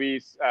sure that we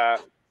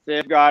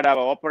safeguard our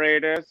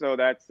operators. So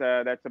that's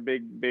a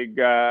big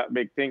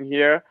thing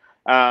here.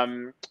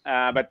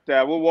 But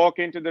we'll walk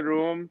into the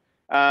room.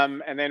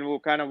 And then we'll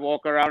kind of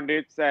walk around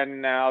it,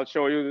 and I'll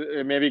show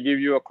you, maybe give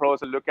you a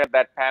closer look at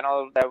that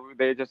panel that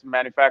they just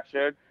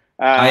manufactured.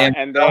 I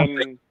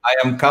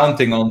am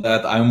counting on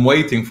that. I'm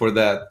waiting for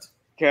that.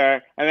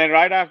 Okay. And then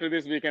right after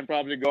this, we can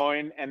probably go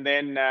in, and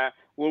then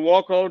we'll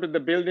walk over to the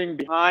building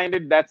behind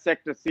it. That's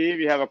Sector C.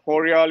 We have a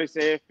Coriolis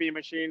AFP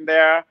machine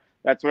there.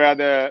 That's where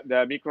the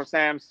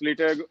microsam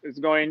slitter is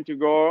going to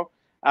go.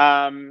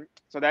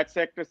 So that's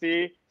Sector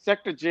C.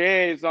 Sector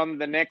J is on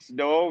the next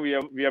door. We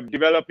are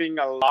developing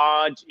a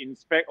large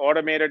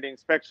automated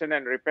inspection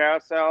and repair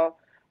cell.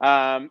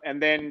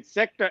 And then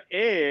Sector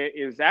A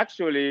is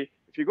actually,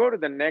 if you go to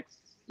the next,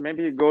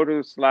 maybe go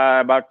to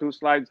about 2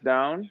 slides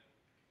down.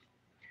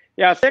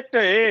 Yeah, Sector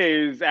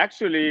A is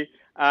actually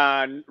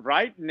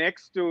right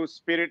next to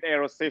Spirit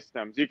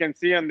Aerosystems. You can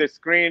see on the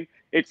screen,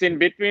 it's in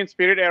between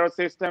Spirit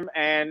Aerosystem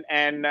and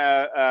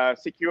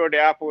Secured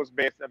Air Force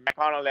Base,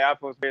 McConnell Air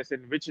Force Base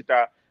in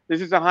Wichita.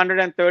 This is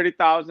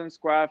 130,000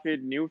 square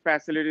feet new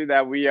facility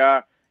that we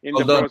are in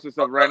the process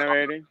of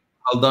renovating.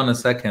 Hold on a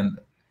second.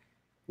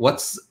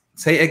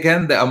 Say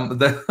again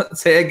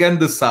say again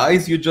the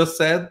size you just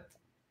said?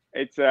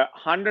 It's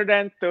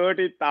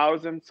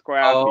 130,000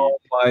 square feet. Oh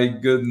my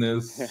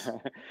goodness.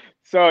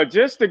 So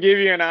just to give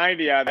you an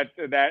idea,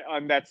 that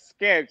on that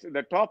sketch,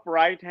 the top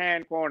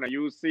right-hand corner,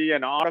 you see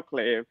an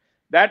autoclave.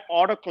 That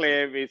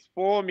autoclave is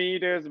 4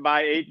 meters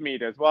by 8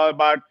 meters. Well,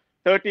 about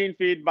 13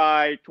 feet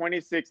by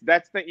 26.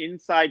 That's the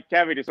inside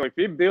cavity. So if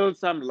we build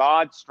some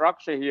large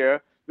structure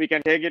here, we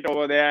can take it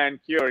over there and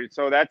cure it.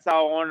 So that's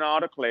our own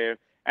autoclave.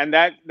 And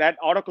that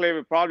autoclave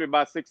is probably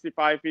about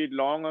 65 feet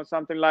long or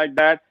something like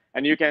that.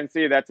 And you can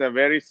see that's a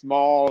very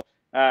small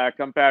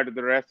compared to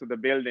the rest of the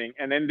building.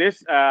 And then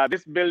this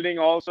building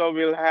also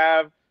will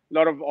have a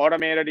lot of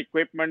automated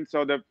equipment.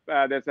 So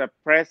there's a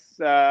press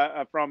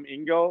from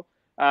Ingle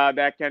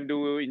that can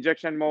do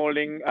injection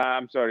molding.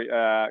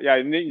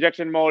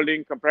 Injection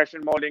molding,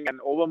 compression molding, and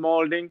over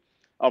molding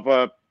of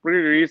a pretty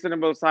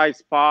reasonable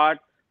size part.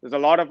 There's a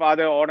lot of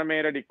other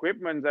automated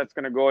equipment that's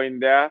going to go in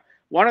there.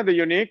 One of the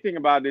unique thing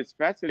about this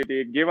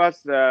facility, it gives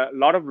us a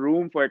lot of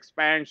room for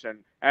expansion.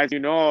 As you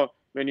know,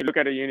 when you look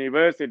at a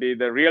university,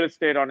 the real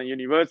estate on a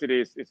university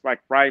is like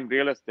prime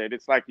real estate.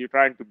 It's like you're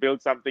trying to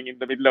build something in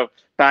the middle of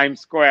Times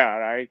Square,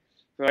 right?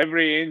 So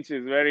every inch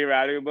is very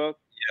valuable.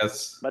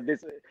 Yes. But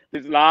this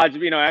large,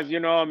 as you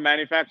know,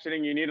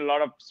 manufacturing, you need a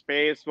lot of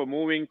space for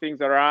moving things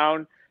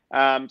around.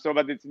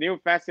 But this new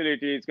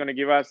facility is going to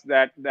give us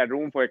that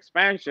room for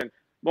expansion.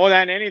 More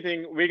than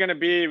anything, we're going to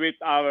be with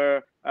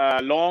our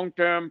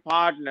long-term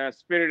partner,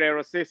 Spirit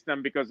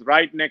AeroSystem, because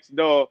right next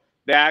door,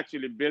 they're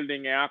actually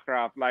building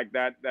aircraft like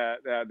that.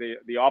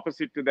 The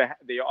opposite to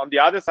on the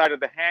other side of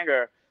the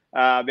hangar,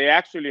 they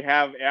actually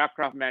have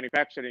aircraft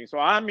manufacturing. So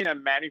I'm in a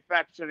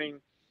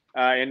manufacturing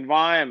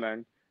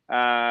environment,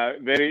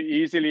 very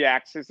easily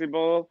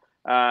accessible.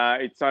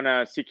 It's on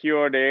a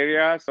secured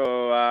area.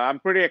 So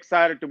I'm pretty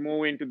excited to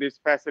move into this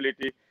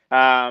facility.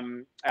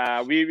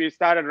 We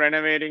started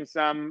renovating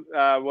some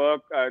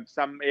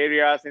some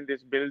areas in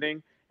this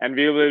building, and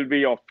we will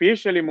be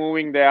officially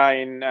moving there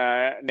in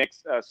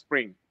next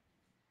spring.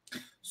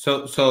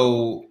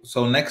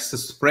 So next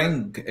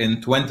spring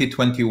in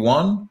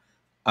 2021,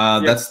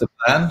 Yep. That's the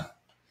plan.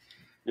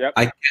 Yep.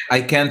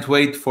 I can't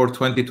wait for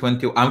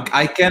 2020.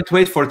 I can't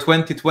wait for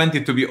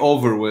 2020 to be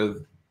over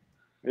with.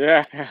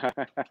 Yeah.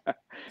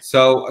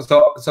 So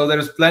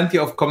there's plenty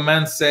of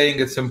comments saying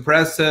it's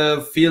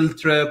impressive, field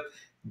trip,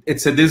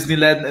 it's a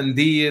Disneyland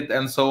indeed,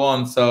 and so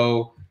on.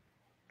 So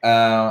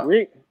I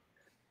think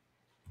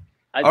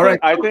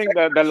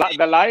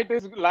the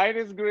light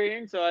is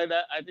green, so I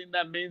think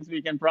that means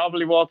we can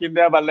probably walk in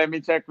there. But let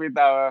me check with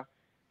our.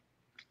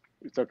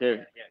 It's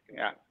okay.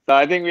 Yeah. So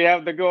I think we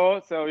have the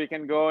go, so we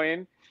can go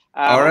in.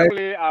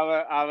 Hopefully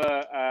our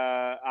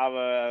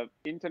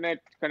internet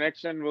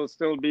connection will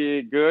still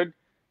be good.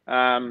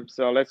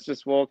 So let's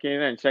just walk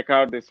in and check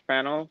out this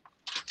panel.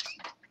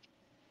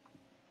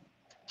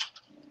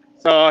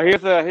 So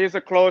here's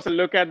a closer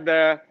look at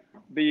the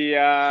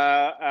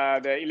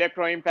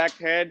electro impact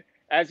head.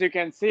 As you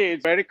can see,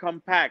 it's very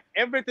compact.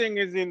 Everything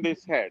is in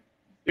this head.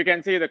 You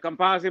can see the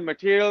composite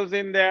materials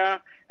in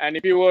there. And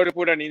if you were to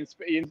put an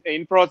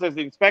in-process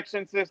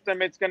inspection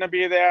system, it's going to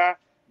be there.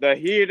 The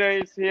heater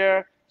is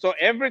here. So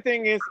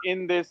everything is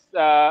in this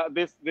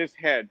this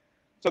head.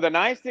 So the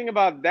nice thing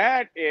about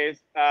that is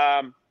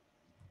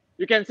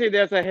you can see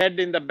there's a head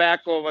in the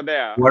back over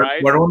there,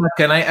 right? Varuna,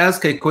 can I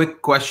ask a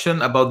quick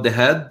question about the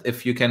head?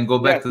 If you can go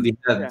back to the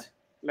head. Yeah.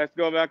 Let's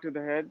go back to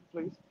the head,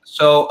 please.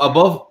 So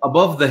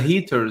above the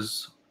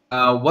heaters,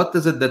 what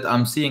is it that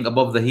I'm seeing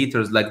above the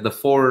heaters, like the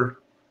four?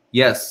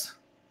 Yes.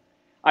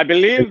 I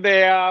believe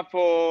they are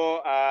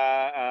for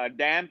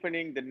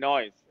dampening the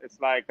noise. It's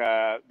like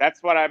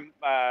that's what I'm.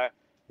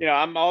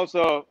 I'm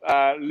also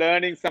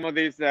learning some of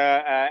these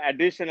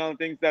additional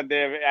things that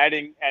they're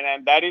adding,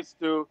 and that is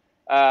to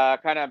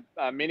kind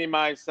of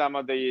minimize some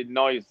of the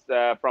noise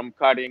from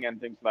cutting and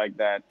things like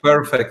that.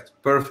 Perfect.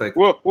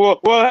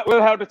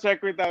 We'll have to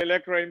check with our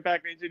electro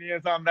impact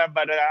engineers on that,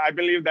 but I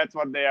believe that's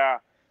what they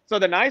are. So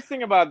the nice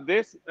thing about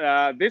this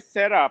this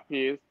setup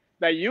is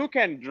that you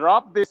can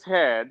drop this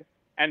head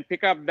and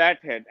pick up that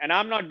head. And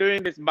I'm not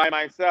doing this by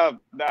myself.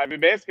 We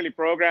basically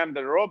programmed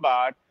the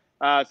robot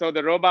so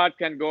the robot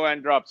can go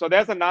and drop. So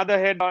there's another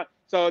head.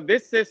 So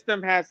this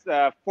system has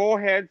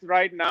 4 heads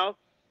right now.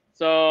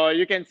 So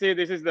you can see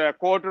this is the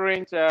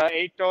 1/4-inch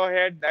 8-toe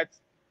head.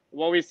 That's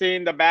what we see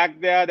in the back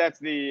there. That's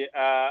the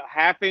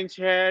 1/2-inch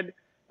head.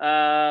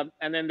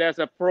 And then there's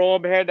a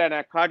probe head and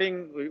a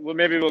cutting.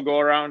 Maybe we'll go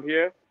around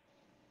here.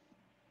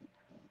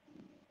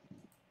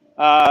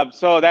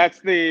 So that's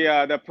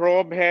the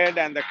probe head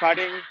and the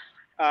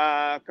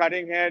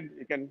cutting head.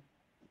 You can.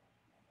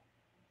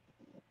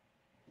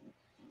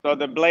 So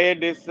the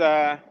blade is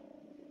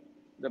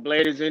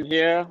in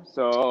here.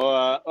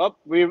 So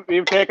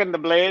we've taken the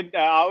blade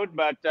out,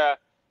 but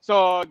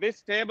so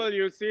this table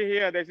you see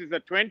here, this is a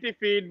 20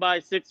 feet by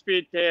 6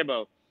 feet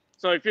table.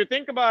 So if you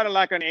think about it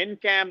like an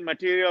NCAM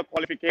material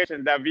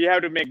qualification, that we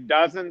have to make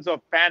dozens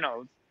of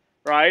panels,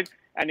 right?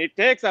 And it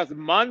takes us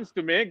months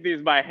to make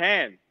these by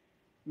hand.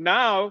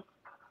 Now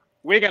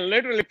we can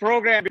literally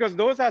program, because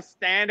those are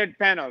standard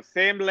panels,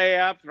 same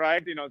layups,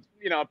 right?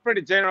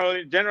 Pretty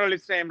generally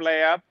same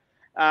layup.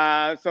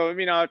 So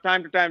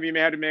time to time we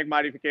may have to make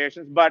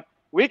modifications, but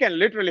we can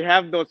literally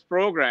have those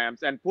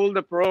programs and pull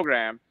the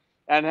program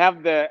and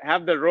have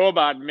the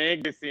robot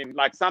make this in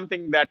like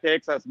something that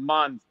takes us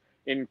months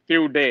in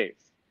few days.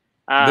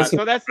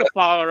 So that's the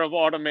power of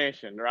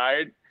automation,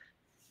 right?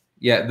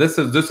 Yeah, this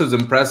is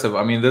impressive.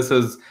 I mean,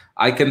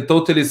 I can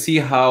totally see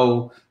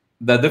how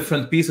the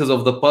different pieces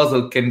of the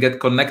puzzle can get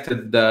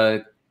connected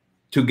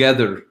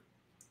together.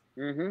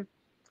 Mm-hmm.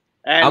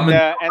 I'm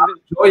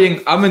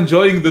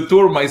enjoying the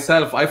tour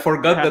myself. I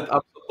forgot that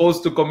I'm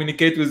supposed to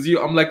communicate with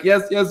you. I'm like,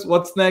 yes,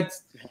 what's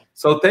next?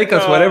 So take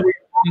us wherever you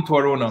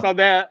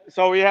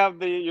So we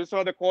have you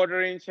saw the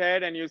 1/4-inch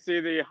head, and you see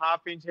the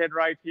 1/2-inch head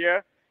right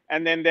here,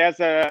 and then there's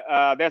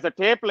a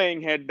tape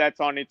laying head that's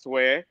on its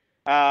way.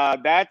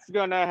 That's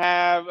gonna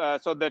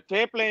have so the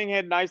tape laying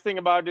head. Nice thing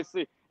about this,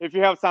 if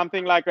you have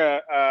something like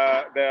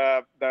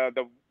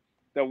the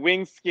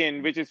wing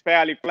skin, which is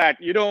fairly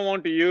flat, you don't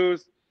want to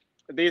use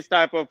this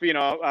type of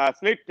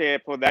slit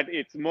tape for that.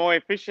 It's more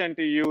efficient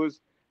to use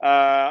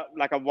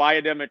like a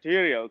wider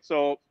material.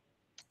 So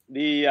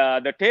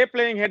the tape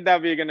laying head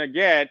that we're gonna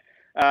get,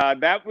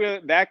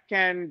 that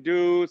can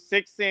do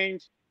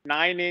 6-inch,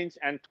 9-inch,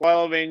 and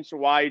 12-inch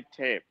wide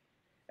tape.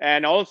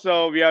 And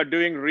also we are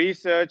doing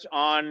research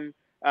on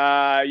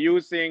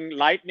using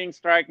lightning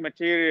strike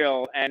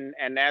material and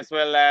as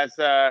well as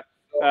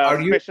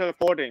special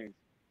coatings.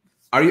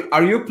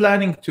 Are you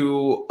planning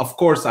to, of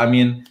course, I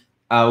mean,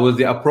 with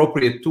the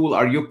appropriate tool,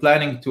 are you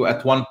planning to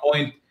at one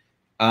point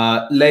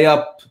lay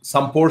up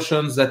some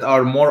portions that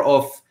are more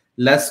of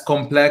less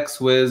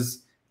complex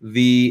with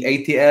the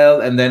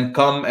ATL, and then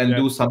come and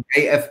do some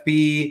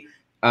AFP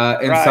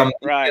in some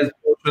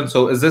portion?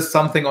 So is this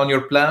something on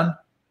your plan?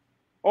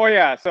 Oh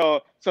yeah,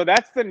 so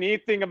that's the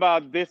neat thing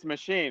about this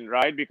machine,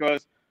 right?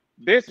 Because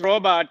this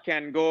robot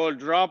can go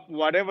drop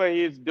whatever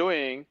he's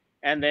doing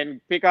and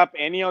then pick up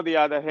any of the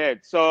other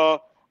heads.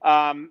 So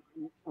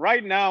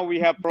right now we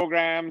have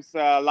programs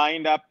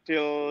lined up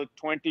till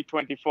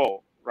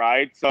 2024,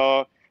 right?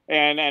 So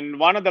and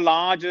one of the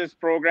largest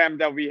programs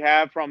that we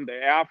have from the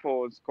Air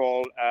Force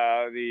called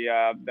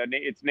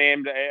it's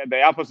named the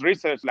Air Force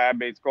Research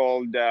Lab. It's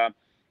called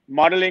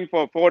Modeling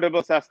for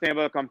Affordable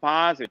Sustainable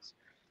Composites.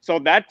 So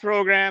that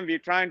program, we're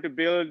trying to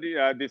build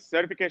these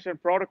certification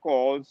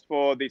protocols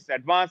for these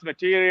advanced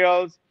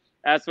materials,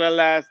 as well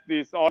as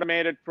these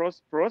automated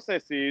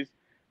processes,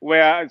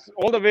 where it's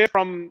all the way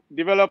from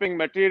developing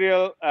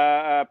material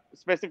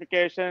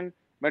specification,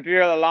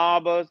 material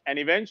allowables, and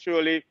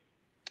eventually,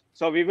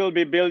 so we will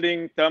be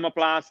building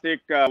thermoplastic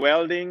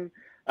welding,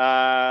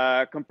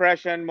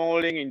 compression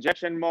molding,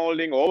 injection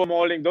molding,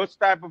 overmolding, those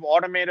type of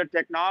automated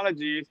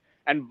technologies,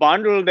 and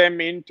bundle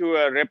them into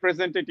a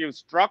representative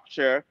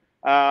structure.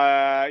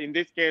 In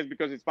this case,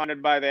 because it's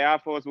funded by the Air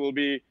Force, we'll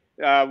be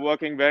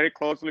working very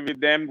closely with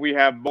them. We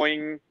have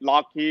Boeing,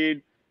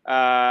 Lockheed,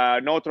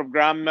 Northrop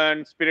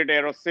Grumman, Spirit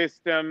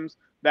Aerosystems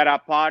that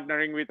are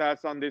partnering with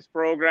us on this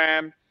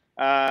program.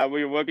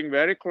 We're working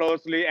very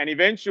closely, and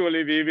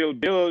eventually we will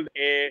build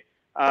a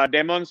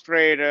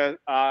demonstrator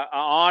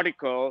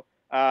article,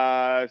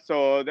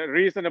 so the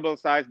reasonable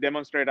size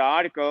demonstrator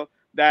article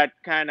that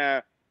kind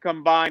of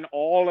combine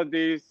all of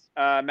these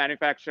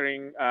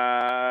manufacturing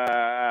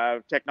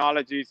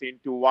technologies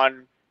into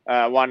one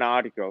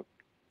article.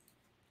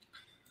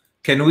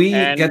 Can we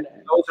get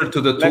closer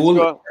to the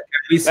tool?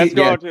 Let's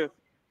go to.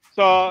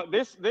 So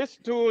this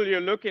tool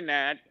you're looking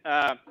at.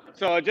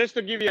 So just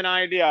to give you an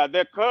idea,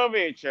 the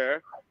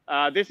curvature.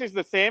 This is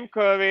the same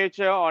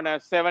curvature on a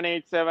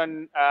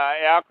 787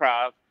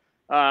 aircraft.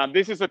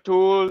 This is a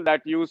tool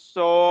that you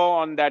saw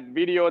on that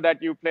video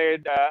that you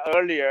played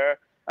earlier.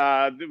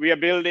 We are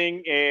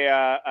building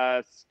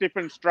a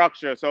stiffened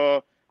structure.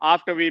 So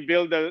after we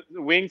build the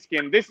wing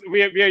skin,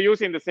 we are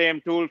using the same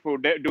tool for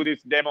do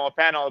this demo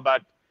panel.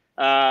 But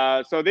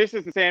so this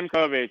is the same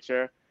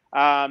curvature.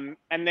 And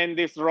then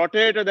this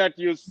rotator that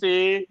you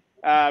see,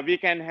 we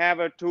can have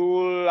a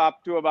tool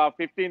up to about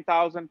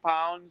 15,000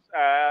 pounds,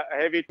 a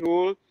heavy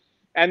tool.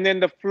 And then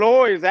the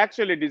flow is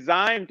actually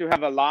designed to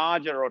have a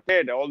larger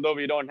rotator, although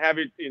we don't have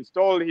it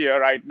installed here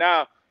right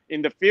now.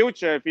 In the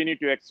future, if we need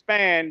to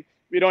expand,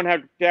 we don't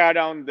have to tear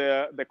down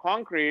the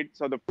concrete.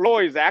 So the flow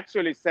is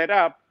actually set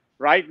up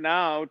right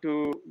now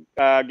to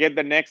get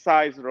the next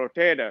size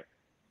rotator.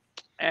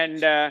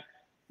 And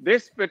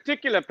this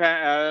particular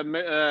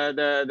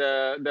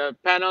the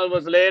panel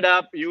was laid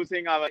up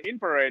using our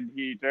infrared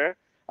heater.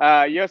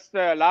 Just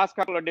the last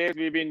couple of days,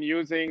 we've been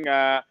using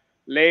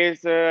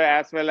laser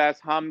as well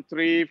as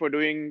HUM3 for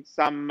doing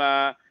some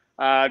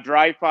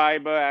dry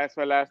fiber as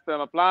well as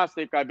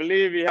thermoplastic. I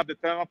believe we have the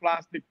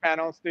thermoplastic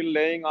panel still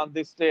laying on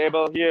this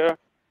table here.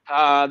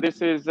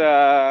 This is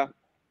you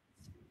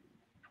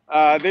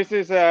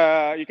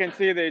can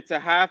see that it's a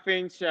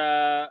half-inch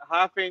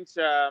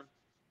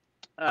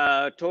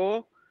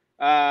toe.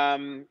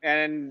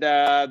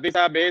 These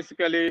are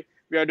basically,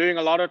 we are doing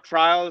a lot of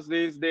trials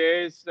these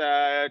days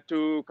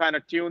to kind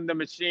of tune the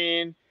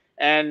machine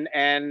and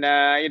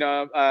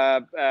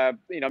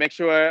make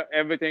sure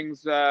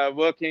everything's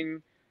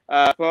working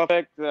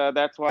perfect.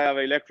 That's why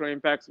our Electro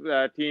Impacts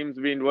team's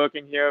been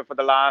working here for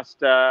the last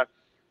 3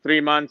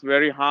 months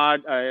very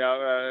hard.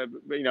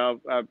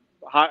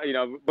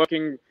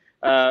 Working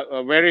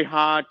very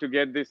hard to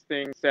get this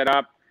thing set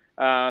up.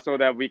 So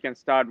that we can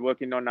start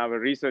working on our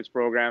research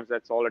programs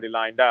that's already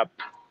lined up.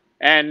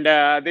 And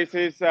this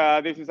is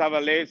our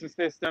laser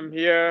system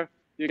here.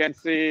 You can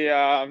see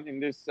in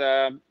this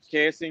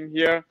casing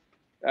here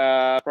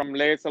from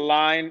laser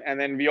line. And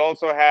then we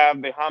also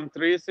have the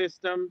HUM3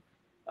 system.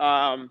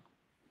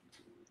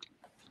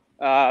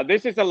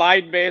 This is a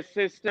light-based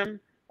system,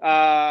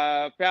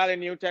 fairly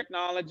new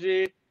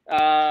technology.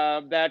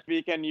 that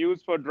we can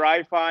use for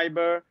dry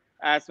fiber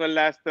as well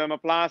as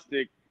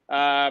thermoplastic.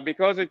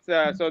 Because it's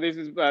so this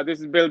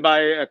is built by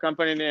a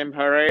company named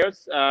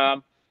Heraeus,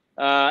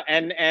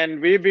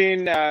 and we've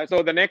been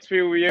so the next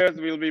few years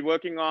we'll be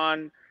working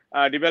on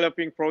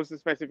developing process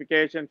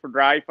specification for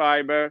dry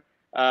fiber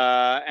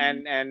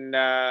and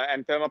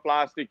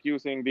thermoplastic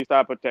using these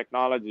type of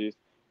technologies.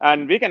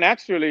 And we can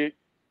actually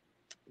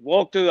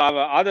walk to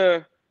our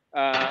other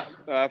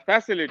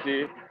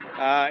facility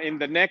in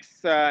the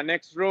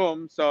next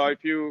room. So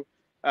if you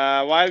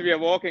while we are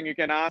walking, you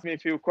can ask me a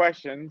few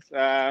questions.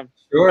 Sure.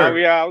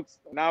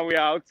 Now we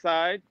are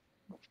outside.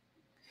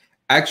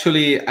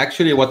 Actually,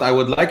 what I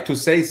would like to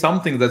say,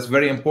 something that's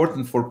very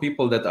important for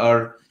people that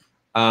are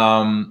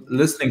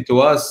listening to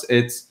us,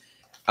 it's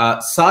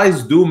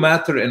size do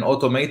matter in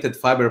automated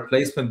fiber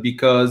placement,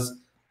 because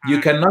you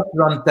cannot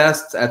run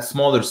tests at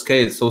smaller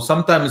scales. So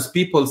sometimes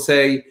people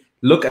say,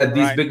 look at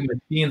these big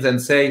machines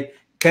and say,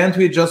 can't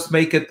we just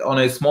make it on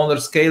a smaller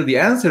scale? The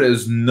answer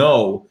is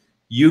no,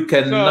 you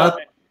cannot. So,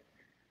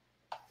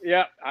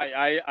 yeah,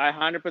 I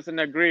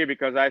 100% agree,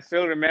 because I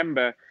still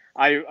remember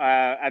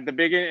at the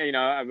beginning, you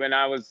know, when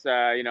I was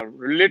you know,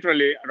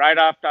 literally right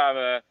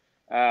after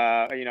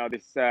our you know,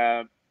 this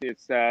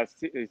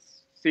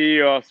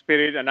CEO of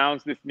Spirit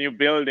announced this new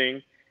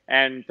building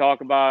and talk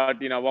about,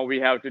 you know, what we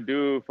have to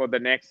do for the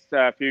next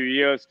few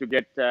years to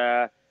get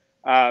you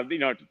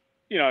know,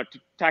 to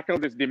tackle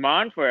this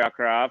demand for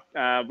aircraft.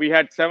 We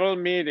had several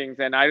meetings,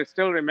 and I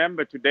still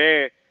remember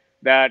today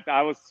that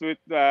I was with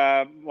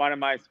one of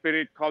my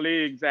Spirit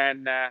colleagues,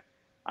 and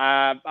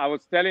I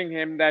was telling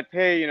him that,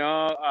 hey, you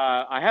know,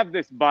 I have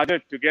this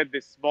budget to get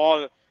this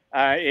small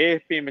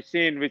AFP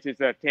machine, which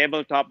is a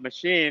tabletop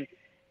machine.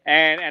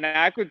 And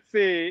I could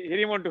see he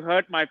didn't want to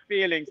hurt my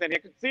feelings, and I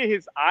could see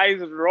his eyes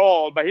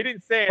roll, but he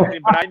didn't say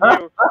anything.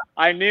 But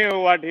I knew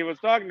what he was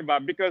talking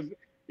about, because,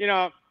 you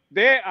know,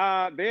 they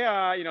are,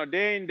 you know,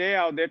 day in, day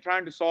out, they're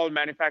trying to solve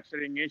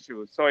manufacturing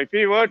issues. So if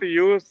we were to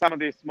use some of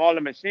these smaller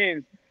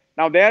machines,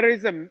 now there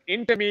is an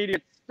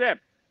intermediate step,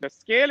 the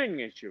scaling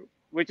issue,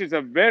 which is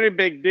a very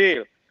big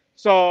deal.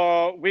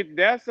 So with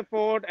their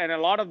support and a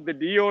lot of the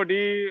DoD,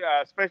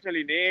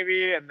 especially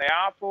Navy and the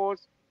Air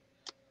Force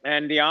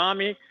and the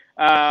Army,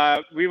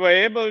 we were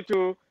able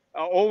to,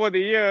 over the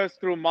years,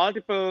 through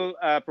multiple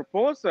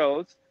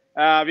proposals,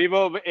 we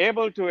were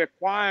able to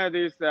acquire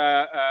these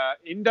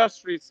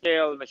industry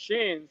scale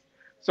machines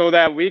so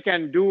that we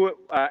can do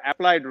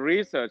applied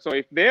research. So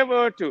if they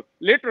were to,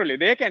 literally,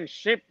 they can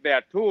ship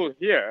their tool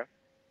here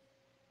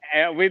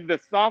with the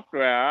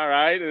software,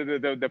 right,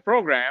 the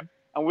program,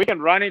 and we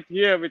can run it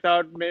here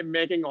without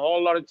making a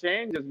whole lot of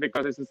changes,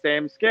 because it's the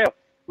same scale.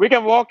 We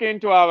can walk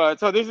into our,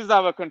 so this is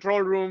our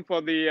control room for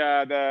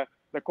the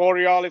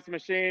Coriolis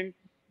machine.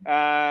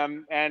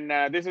 And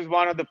this is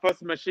one of the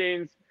first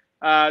machines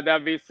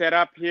that we set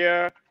up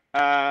here.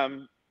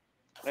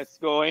 Let's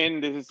go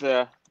in. This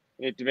is,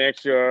 need to make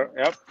sure,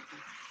 yep.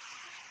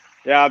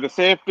 Yeah, the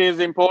safety is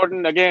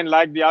important. Again,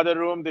 like the other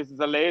room, this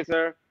is a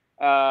laser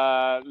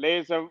wall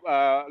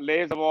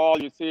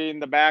you see in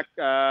the back,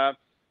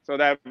 so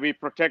that we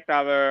protect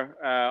our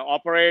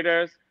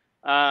operators.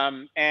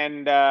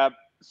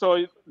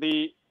 So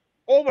the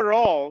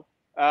overall,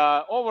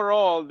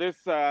 this,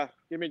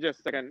 give me just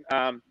a second.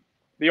 The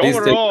Please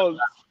overall,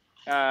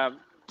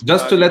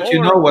 just to let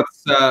you know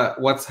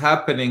what's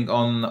happening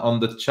on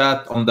the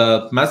chat, on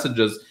the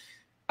messages.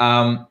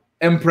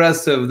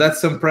 Impressive.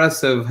 That's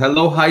impressive.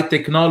 Hello, high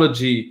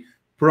technology.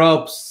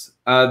 Props.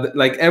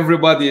 Like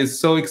everybody is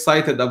so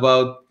excited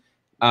about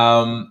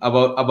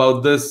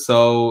this.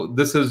 So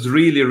this is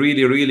really,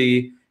 really,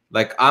 really,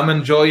 like, I'm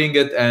enjoying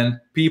it, and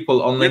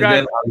people on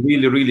LinkedIn are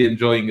really, really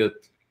enjoying it.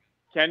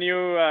 Can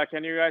you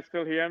guys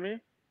still hear me?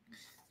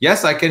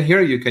 Yes, I can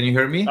hear you. Can you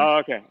hear me? Oh,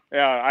 okay.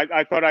 Yeah,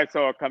 I thought I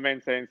saw a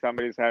comment saying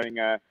somebody's having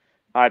a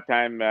hard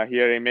time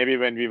hearing. Maybe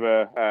when we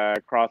were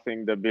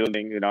crossing the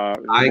building, you know.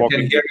 I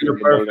can hear you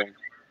perfect.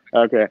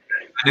 Okay.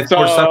 And if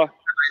for some reason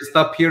I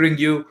stop hearing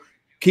you,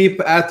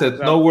 keep at it.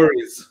 No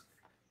worries.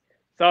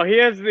 So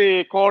here's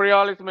the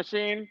Coriolis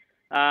machine.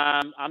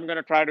 I'm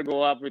gonna try to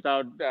go up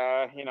without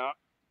you know,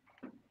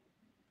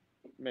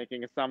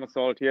 making a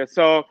somersault here.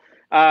 So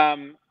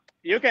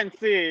you can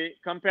see,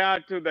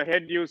 compared to the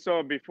head you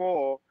saw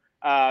before,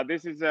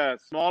 this is a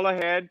smaller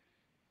head.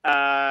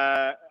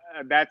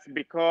 That's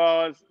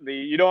because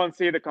you don't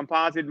see the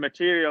composite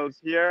materials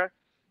here.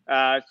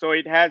 So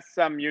it has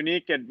some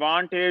unique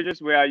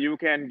advantages where you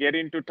can get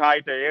into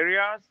tighter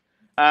areas.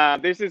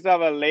 This is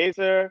our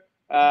laser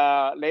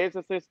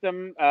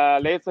system,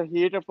 laser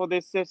heater for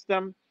this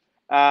system.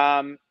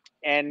 So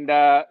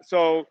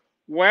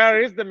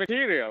where is the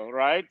material,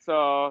 right?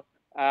 So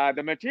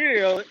the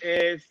material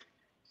is,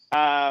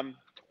 can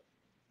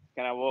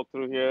I walk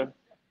through here?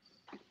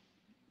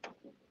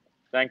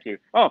 Thank you.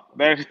 Oh,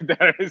 there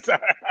is.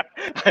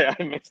 I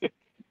missed it.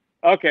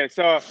 Okay,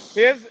 so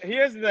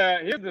here's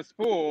the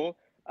spool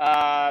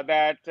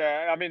that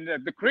I mean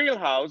the creel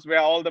house where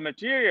all the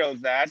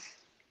materials at,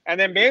 and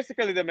then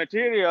basically the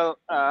material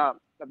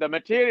the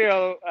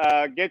material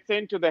gets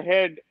into the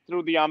head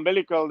through the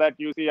umbilical that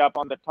you see up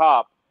on the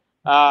top.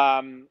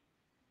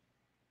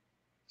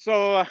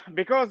 So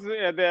because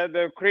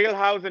the creel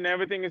house and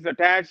everything is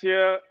attached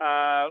here,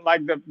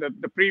 like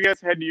the previous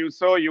head you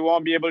saw, you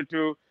won't be able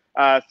to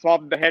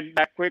swap the head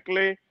that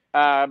quickly.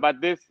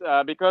 But this,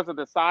 because of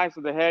the size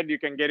of the head, you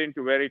can get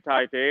into very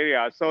tight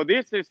areas. So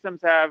these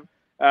systems have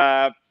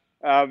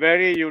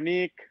very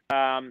unique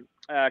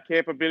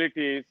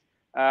capabilities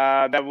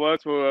that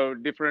works for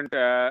different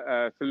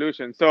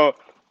solutions. So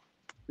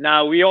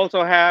now we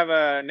also have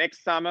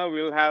next summer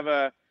we'll have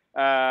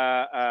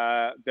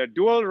the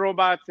dual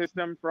robot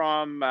system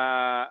from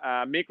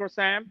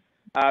Microsam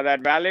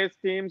that Vale's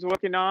team's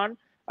working on.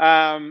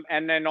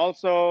 And then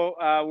also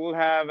we'll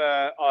have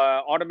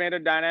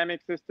automated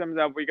dynamic systems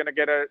that we're going to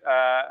get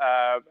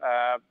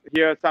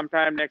here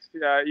sometime next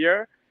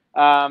year.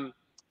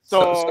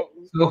 So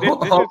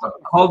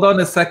hold on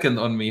a second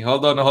on me.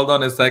 Hold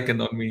on a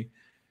second on me.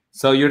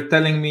 So you're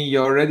telling me you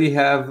already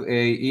have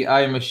a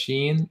EI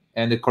machine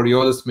and a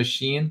Coriolis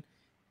machine,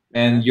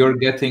 and you're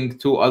getting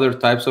two other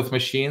types of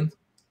machines?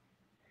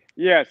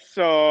 Yes.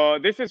 So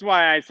this is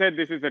why I said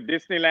this is a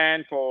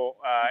Disneyland for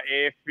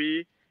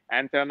AFP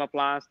and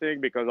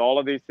thermoplastic, because all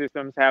of these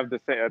systems have the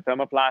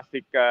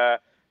thermoplastic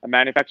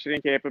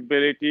manufacturing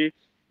capability.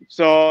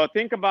 So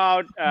think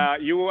about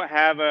you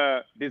have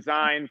a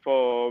design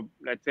for,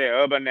 let's say,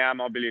 urban air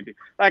mobility.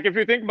 Like if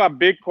you think about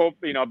big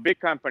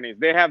companies,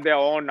 they have their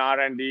own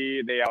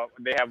R&D, they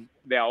have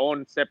their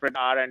own separate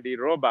R&D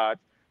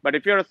robots. But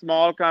if you're a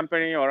small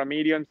company or a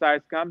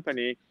medium-sized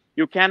company,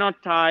 you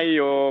cannot tie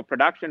your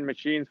production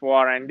machines for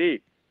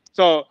R&D.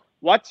 So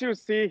what you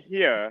see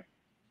here,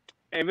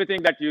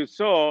 everything that you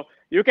saw,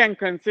 you can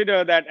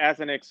consider that as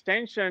an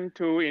extension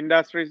to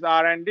industry's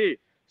R&D.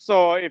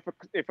 So if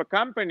a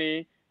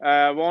company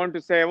want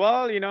to say,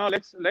 well,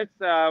 let's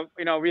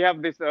we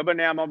have this urban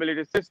air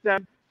mobility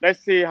system. Let's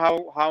see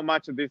how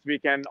much of this we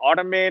can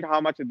automate,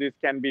 how much of this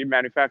can be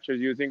manufactured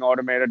using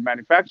automated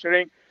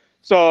manufacturing.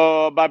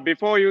 So, but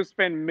before you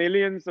spend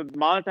millions of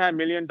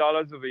multi-million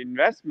dollars of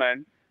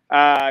investment,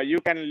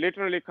 you can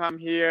literally come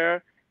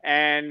here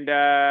and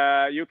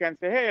you can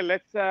say,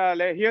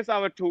 hey, here's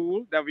our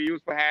tool that we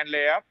use for hand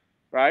layup,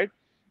 right?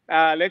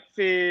 Let's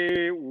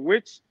see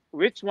which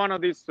one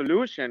of these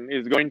solution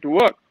is going to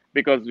work,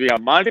 because we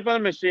have multiple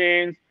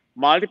machines,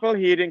 multiple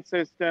heating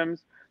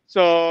systems.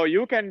 So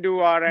you can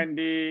do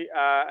R&D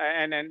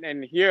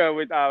and here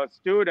with our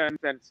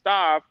students and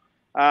staff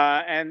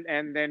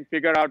and then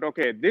figure out,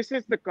 okay, this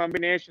is the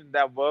combination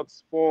that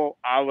works for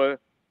our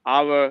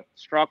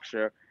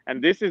structure,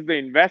 and this is the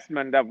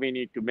investment that we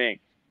need to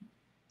make.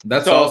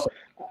 That's awesome.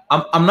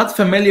 I'm not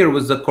familiar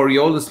with the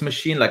Coriolis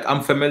machine. Like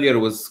I'm familiar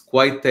with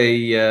quite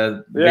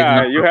a big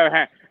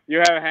number. You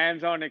have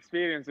hands-on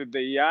experience with the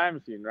EI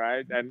machine,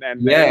 right? And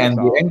yeah, and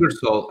the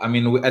Ingersoll. I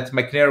mean, at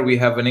McNair we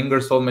have an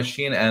Ingersoll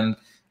machine, and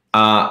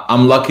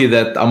I'm lucky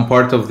that I'm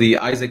part of the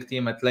Isaac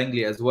team at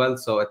Langley as well.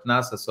 So at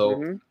NASA,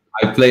 so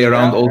I play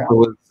around also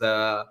with.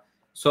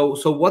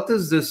 So what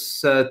is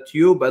this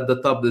tube at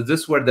the top? Is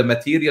this where the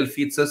material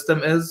feed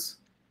system is?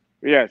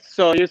 Yes.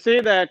 So you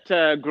see that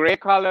gray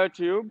color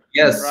tube?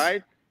 Yes.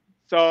 Right.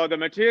 So the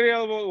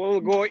material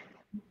will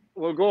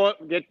go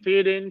get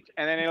feed in,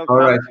 and then it'll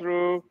come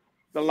through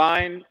the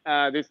line,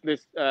 this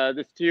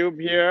tube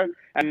here,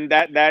 and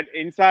that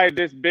inside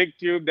this big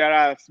tube there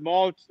are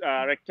small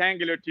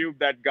rectangular tube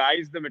that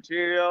guides the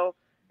material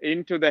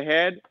into the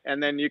head,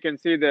 and then you can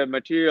see the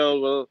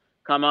material will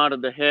come out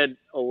of the head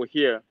over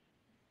here.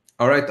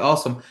 All right,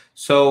 awesome.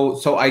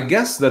 So I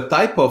guess the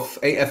type of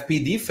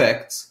AFP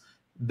defects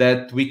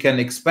that we can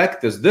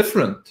expect is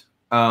different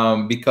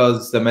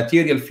because the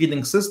material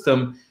feeding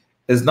system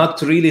is not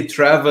really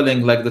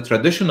traveling like the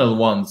traditional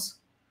ones.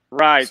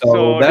 Right.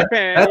 So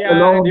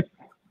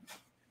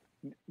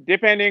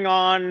depending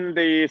on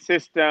the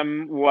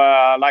system,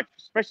 like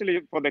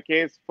especially for the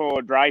case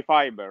for dry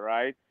fiber,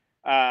 right,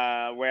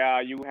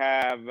 where you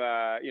have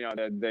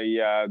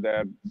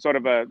the sort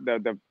of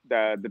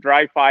the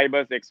dry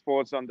fibers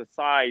exposed on the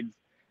sides.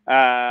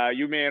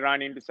 You may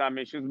run into some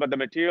issues, but the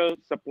material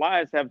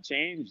suppliers have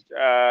changed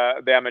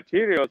their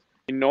materials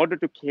in order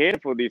to cater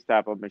for these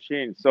type of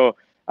machines. So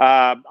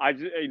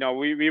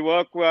we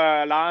work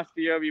last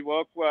year. We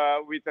worked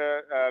with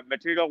a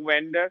material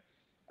vendor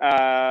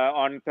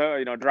on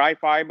dry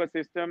fiber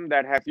system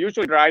that has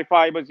usually dry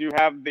fibers. You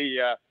have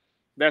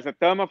there's a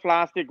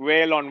thermoplastic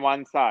veil on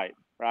one side,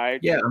 right?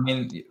 Yeah, I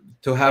mean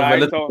to have a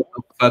little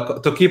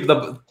to keep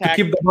the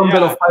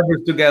bundle of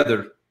fibers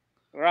together.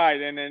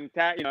 Right, and then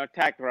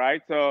tack,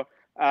 right? So,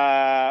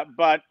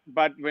 but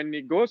when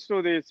it goes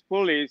through these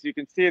pulleys, you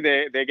can see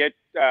they get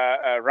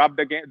rubbed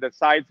again. The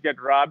sides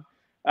get rubbed.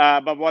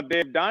 But what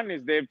they've done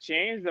is they've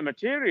changed the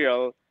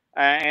material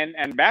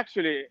and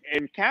actually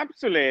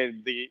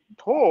encapsulate the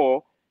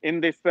toe in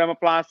this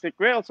thermoplastic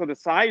veil. So the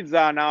sides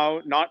are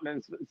now not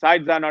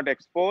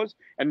exposed,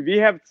 and we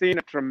have seen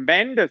a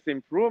tremendous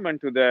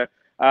improvement to the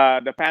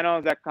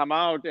panels that come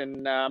out.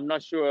 And I'm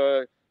not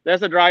sure.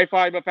 There's a dry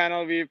fiber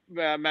panel we've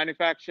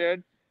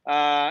manufactured.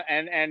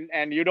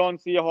 and you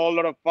don't see a whole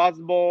lot of fuzz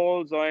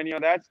balls or any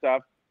of that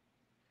stuff.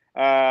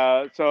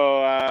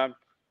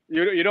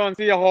 You don't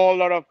see a whole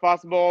lot of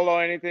fuzz ball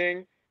or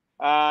anything.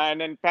 And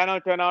then panel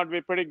turned out to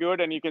be pretty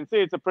good, and you can see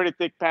it's a pretty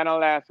thick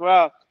panel as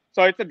well.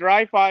 So it's a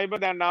dry fiber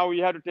that now we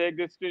have to take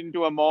this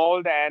into a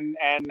mold and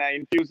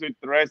infuse with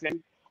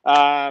resin.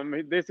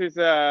 This is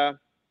a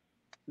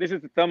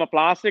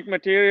thermoplastic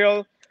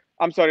material.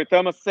 I'm sorry,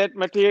 thermoset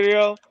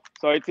material.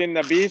 So it's in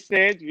the B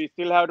stage. We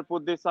still have to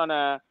put this on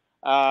a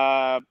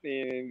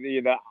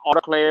the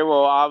autoclave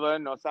or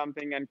oven or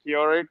something and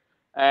cure it.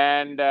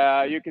 And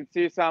you can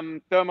see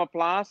some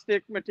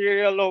thermoplastic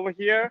material over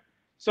here.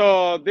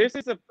 So this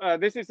is a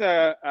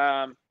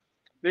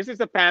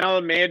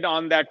panel made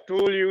on that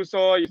tool you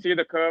saw. You see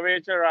the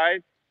curvature,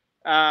 right?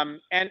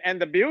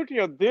 And the beauty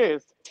of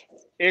this,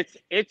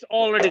 it's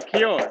already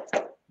cured.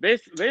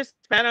 This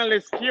panel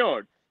is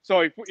cured.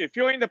 So if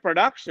you're in the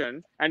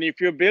production and if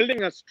you're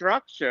building a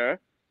structure,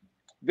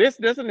 this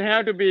doesn't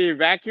have to be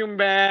vacuum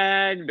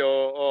bagged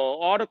or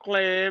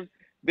autoclaved.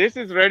 This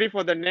is ready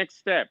for the next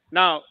step.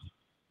 Now,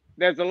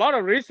 there's a lot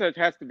of research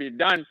has to be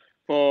done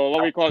for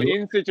what we call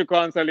in situ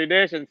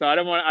consolidation. So I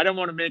don't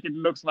want to make it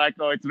looks like,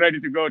 oh, it's ready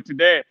to go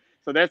today.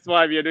 So that's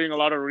why we are doing a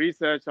lot of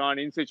research on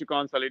in situ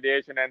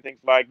consolidation and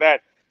things like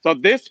that. So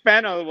this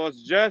panel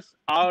was just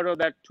out of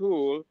that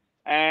tool,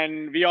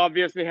 and we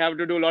obviously have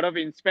to do a lot of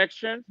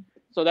inspections.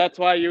 So that's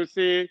why you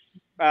see,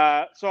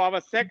 so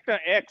our sector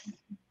X,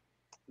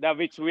 that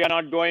which we are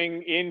not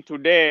going in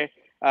today,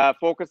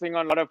 focusing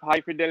on a lot of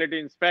high fidelity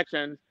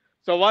inspections.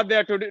 So what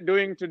they're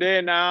doing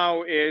today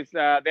now is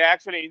they're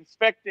actually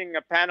inspecting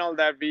a panel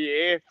that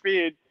we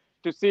feed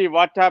to see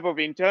what type of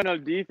internal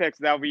defects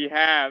that we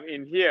have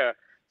in here.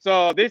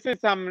 So this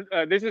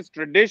is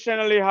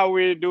traditionally how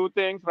we do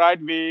things, right?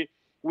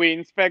 We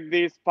inspect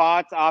these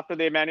parts after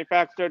they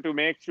manufacture to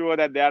make sure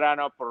that there are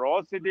no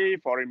porosity,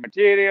 foreign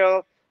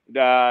material,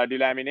 the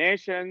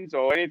delaminations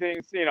or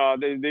anything, you know,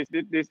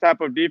 this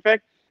type of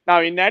defect.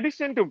 Now, in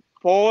addition to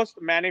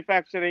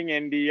post-manufacturing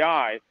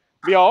NDI,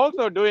 we are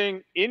also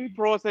doing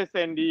in-process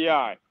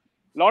NDI.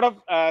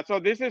 So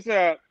this is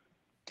a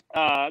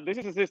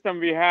system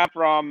we have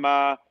from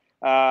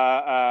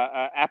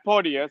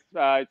Apodius.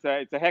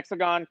 It's a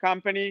Hexagon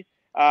company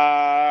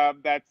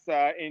that's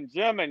in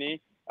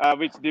Germany,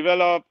 which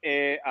developed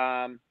a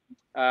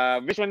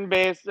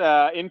vision-based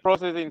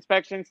in-process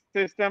inspection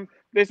system.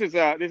 This is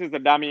a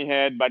dummy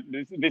head, but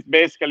this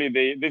basically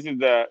this is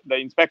the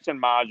inspection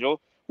module,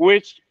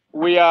 which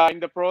we are in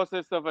the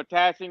process of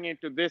attaching it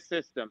to this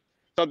system.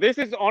 So this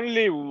is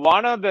only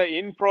one of the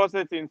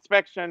in-process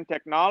inspection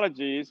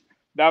technologies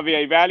that we are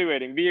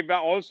evaluating. We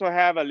also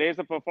have a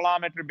laser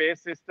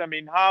performance-based system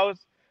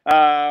in-house.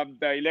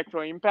 The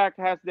Electro Impact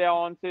has their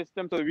own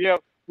system. So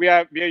we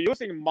are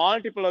using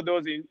multiple of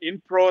those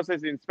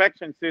in-process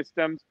inspection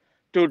systems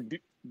to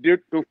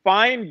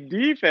find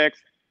defects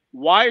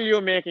while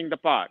you're making the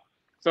part.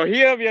 So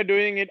here we are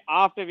doing it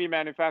after we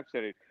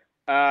manufacture it.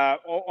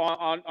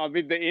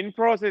 With the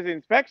in-process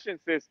inspection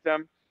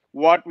system,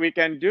 what we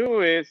can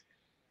do is,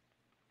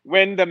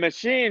 when the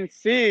machine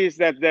sees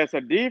that there's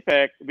a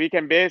defect, we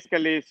can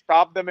basically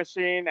stop the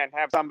machine and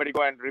have somebody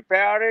go and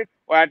repair it,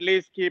 or at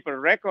least keep a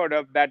record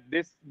of that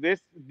this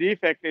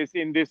defect is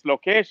in this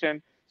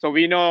location, so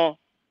we know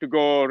to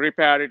go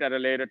repair it at a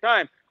later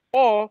time.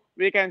 Or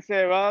we can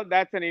say, well,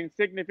 that's an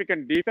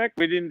insignificant defect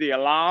within the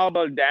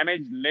allowable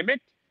damage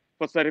limit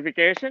for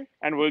certification,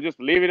 and we'll just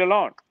leave it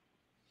alone.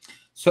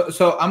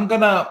 So I'm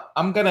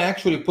gonna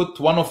actually put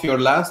one of your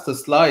last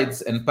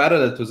slides in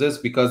parallel to this,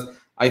 because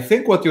I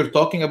think what you're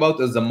talking about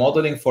is the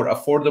modeling for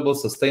affordable,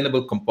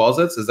 sustainable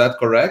composites. Is that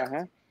correct?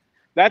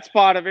 That's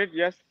part of it,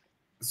 yes.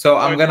 So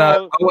I'm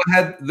gonna go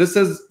ahead. This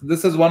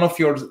is one of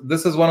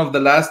the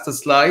last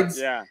slides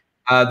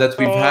that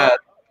we've had.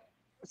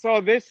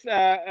 So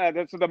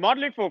the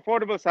modeling for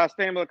affordable,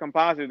 sustainable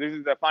composites. This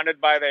is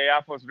funded by the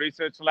Air Force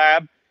Research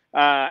Lab,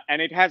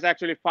 and it has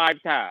actually 5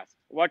 tasks.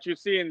 What you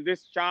see in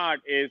this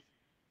chart is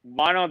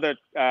one of the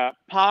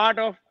part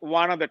of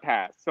one of the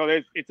tasks. So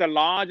it's a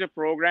larger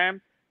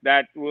program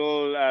that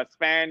will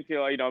span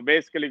till,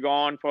 basically go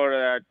on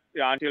for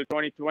until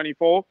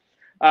 2024.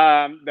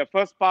 The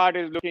first part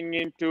is looking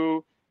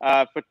into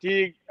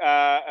fatigue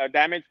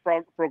damage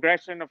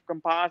progression of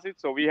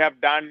composites. So we have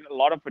done a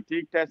lot of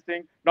fatigue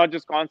testing, not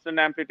just constant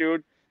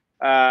amplitude,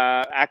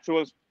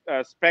 actual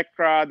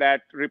spectra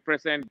that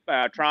represent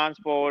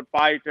transport,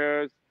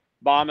 fighters,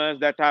 bombers,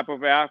 that type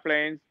of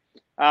airplanes.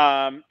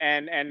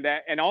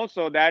 And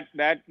also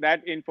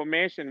that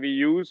information we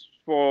use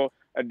for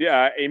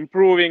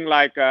improving,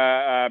 like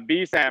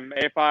BSAM,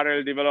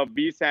 FRL developed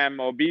BSAM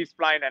or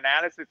B-spline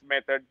analysis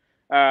method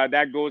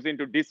that goes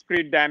into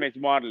discrete damage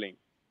modeling.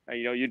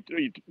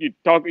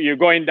 You're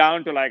going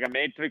down to like a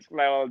matrix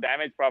level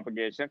damage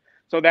propagation.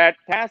 So that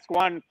task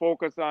 1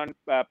 focus on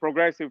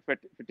progressive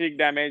fatigue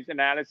damage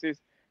analysis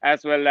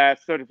as well as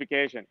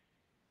certification.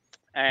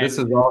 And this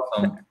is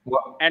awesome.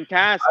 And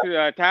task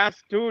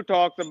 2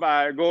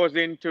 goes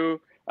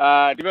into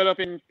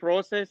developing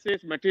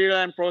processes, material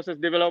and process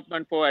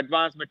development for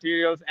advanced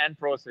materials and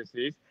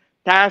processes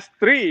Task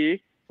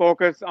 3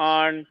 focus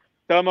on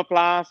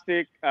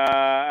thermoplastic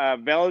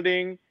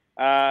welding,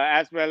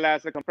 as well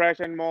as the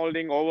compression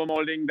molding,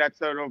 overmolding, that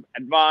sort of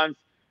advanced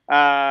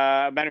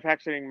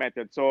manufacturing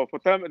method. So for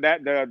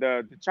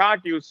the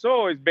chart you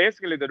saw is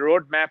basically the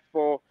roadmap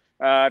for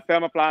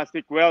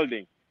thermoplastic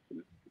welding,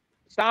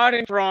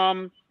 starting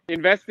from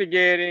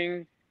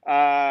investigating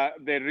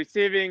the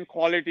receiving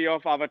quality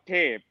of our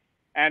tape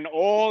and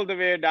all the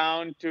way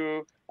down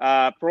to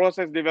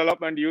process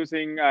development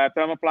using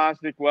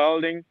thermoplastic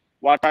welding,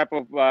 what type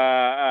of,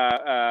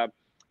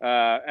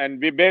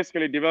 and we're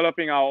basically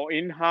developing our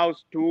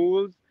in-house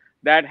tools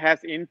that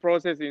has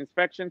in-process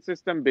inspection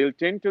system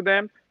built into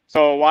them.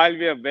 So while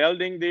we are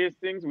welding these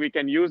things, we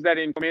can use that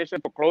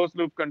information for closed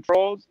loop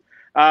controls,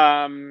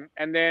 and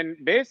then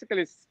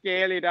basically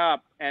scale it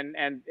up.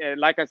 And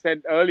like I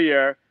said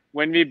earlier,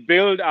 when we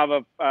build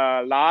our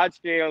large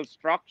scale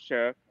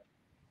structure,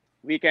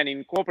 we can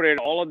incorporate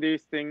all of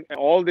these things,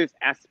 all these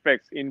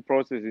aspects in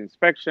process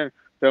inspection,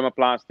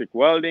 thermoplastic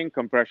welding,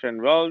 compression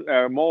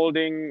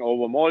molding,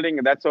 overmolding,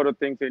 and that sort of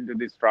things into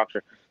this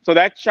structure. So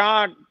that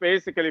chart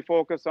basically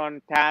focus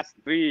on task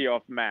 3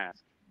 of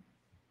MAST.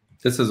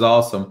 This is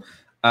awesome.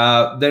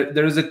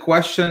 There is a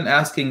question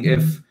asking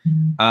if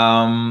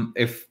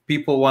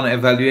people want to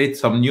evaluate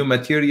some new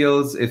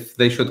materials, if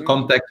they should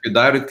contact you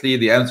directly.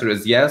 The answer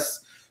is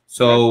yes.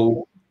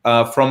 So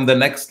from the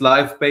neXt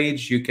live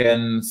page, you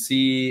can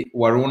see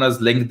Waruna's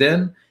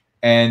LinkedIn,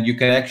 and you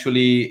can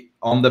actually,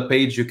 on the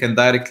page, you can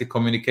directly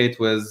communicate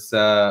with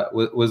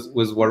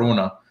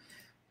Waruna.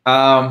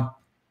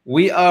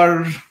 We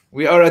are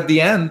at the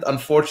end,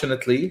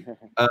 unfortunately,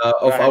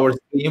 of our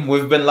stream.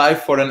 We've been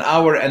live for 1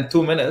 hour and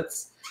 2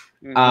 minutes.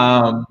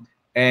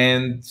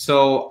 And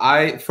so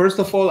first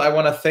of all, I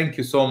want to thank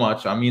you so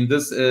much. I mean,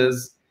 this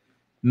is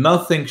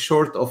nothing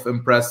short of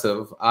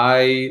impressive.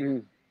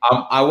 I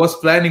was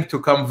planning to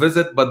come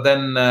visit, but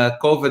then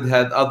COVID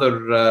had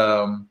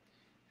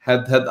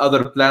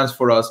other plans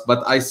for us.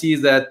 But I see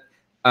that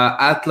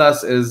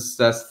Atlas is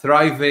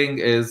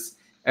thriving,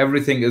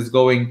 everything is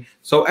going.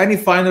 So any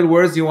final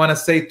words you want to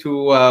say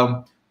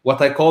to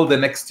what I call the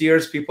next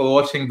years, people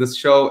watching this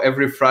show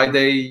every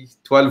Friday,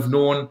 12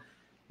 noon,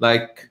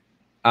 like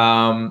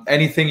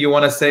anything you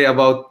want to say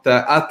about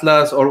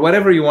Atlas, or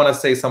whatever you want to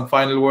say, some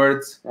final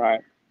words?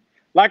 Right.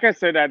 Like I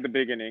said at the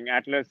beginning,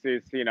 Atlas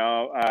is,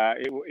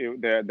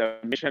 the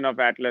mission of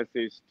Atlas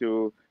is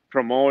to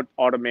promote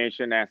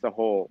automation as a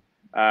whole,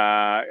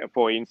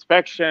 for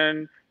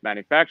inspection,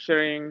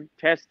 manufacturing,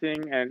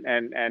 testing,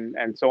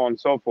 and so on and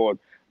so forth.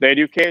 The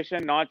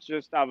education, not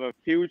just our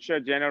future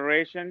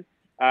generation,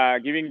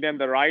 giving them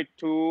the right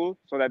tool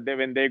so that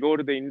when they go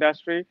to the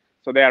industry,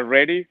 so they are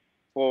ready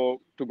to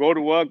go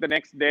to work the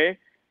next day,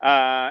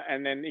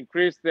 and then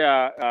increase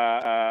their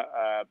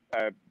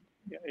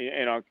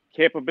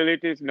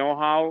capabilities,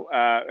 know-how,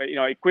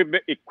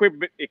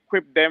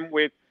 equip them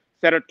with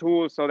set of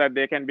tools so that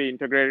they can be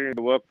integrated in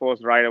the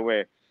workforce right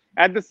away.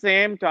 At the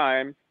same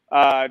time,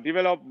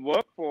 develop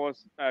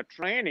workforce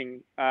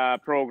training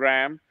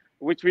program,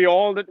 which we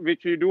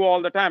do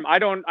all the time. I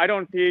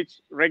don't teach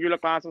regular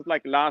classes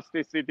like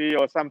elasticity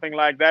or something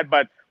like that,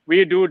 but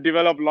we do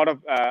develop a lot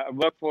of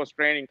workforce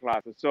training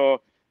classes.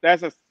 So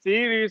there's a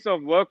series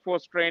of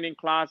workforce training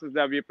classes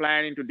that we're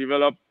planning to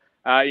develop,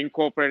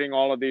 incorporating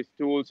all of these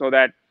tools, so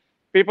that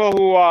people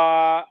who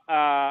are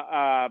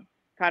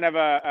kind of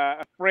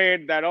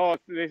afraid that, oh,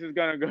 this is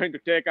going to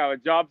take our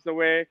jobs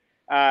away,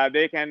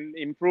 they can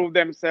improve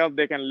themselves,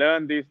 they can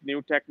learn these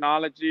new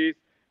technologies,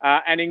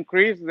 and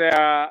increase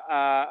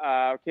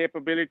their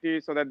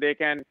capabilities so that they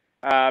can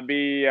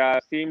be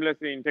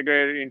seamlessly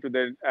integrated into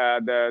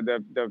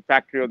the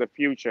factory of the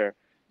future.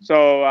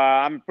 So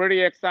I'm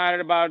pretty excited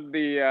about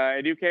the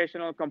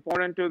educational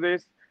component to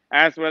this,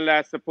 as well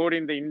as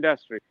supporting the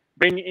industry.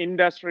 Bring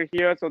industry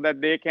here so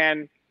that they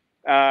can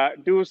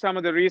do some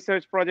of the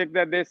research projects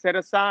that they set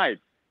aside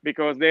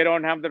because they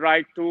don't have the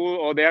right tool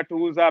or their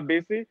tools are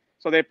busy.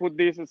 So they put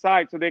these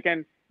aside so they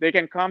can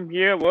come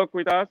here, work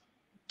with us,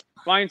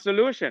 find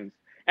solutions.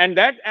 And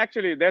that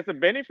actually, there's a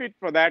benefit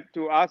for that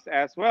to us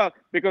as well,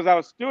 because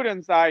our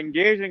students are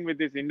engaging with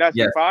these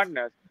industry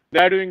partners.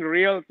 They're doing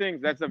real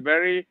things. That's a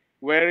very,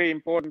 very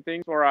important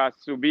thing for us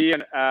to be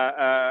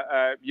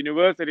a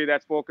university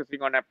that's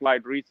focusing on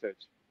applied research.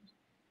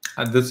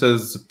 And this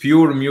is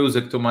pure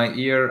music to my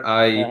ear.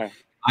 I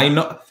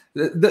know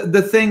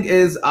the thing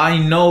is, I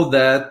know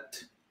that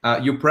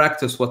you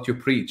practice what you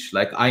preach.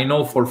 Like, I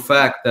know for a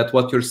fact that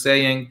what you're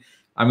saying,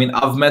 I mean,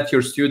 I've met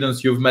your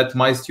students, you've met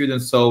my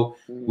students, so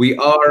we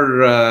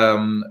are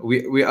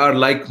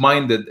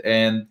like-minded.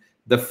 And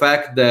the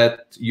fact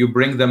that you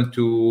bring them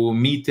to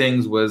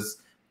meetings with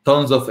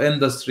tons of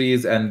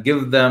industries and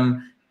give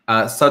them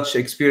such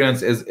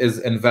experience is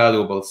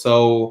invaluable.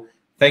 So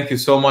thank you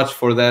so much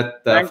for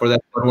that,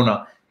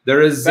 Waruna.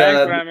 There is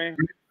a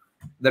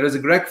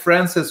Greg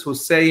Francis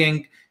who's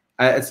saying,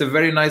 it's a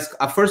very nice.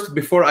 First,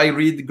 before I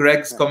read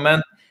Greg's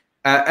comment,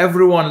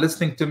 everyone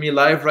listening to me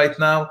live right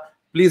now,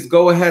 please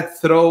go ahead,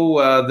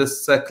 throw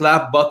this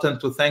clap button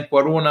to thank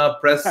Waruna.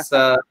 Press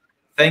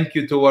Thank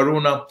you to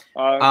Varuna.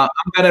 I'm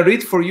going to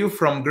read for you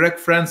from Greg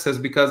Francis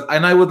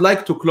and I would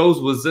like to close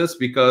with this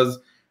because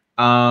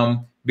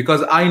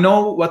I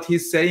know what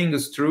he's saying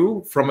is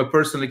true from a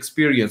personal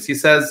experience. He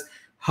says,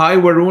 "Hi,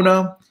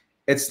 Varuna.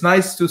 It's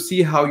nice to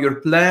see how your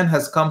plan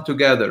has come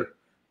together.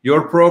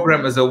 Your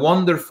program is a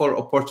wonderful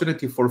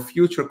opportunity for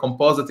future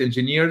composite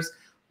engineers.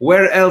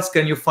 Where else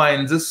can you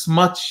find this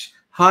much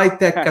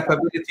high-tech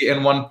capability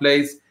in one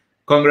place?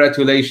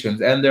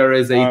 Congratulations." And there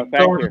is a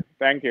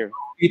thank you.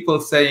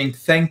 People saying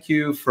thank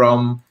you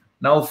from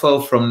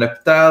Naufal, from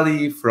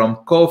Neptali, from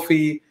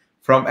Kofi,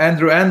 from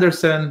Andrew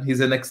Anderson. He's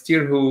a next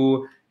year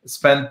who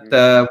spent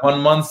 1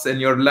 month in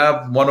your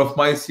lab. One of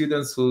my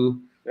students who's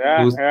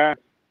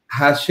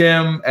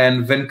Hashim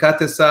and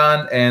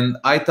Venkatasan and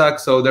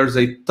Aitak. So there's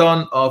a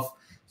ton of.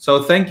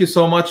 So thank you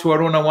so much,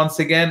 Varuna, once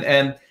again,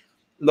 and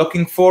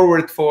looking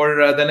forward for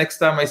the next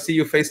time I see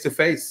you face to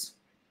face.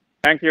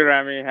 Thank you,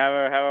 Rami. Have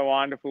a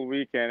wonderful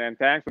weekend, and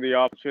thanks for the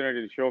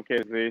opportunity to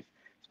showcase this.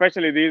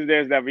 Especially these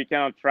days that we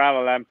cannot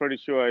travel. I'm pretty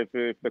sure if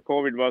the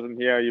COVID wasn't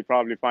here, you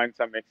probably find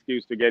some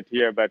excuse to get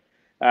here. But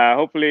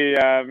hopefully,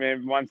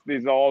 once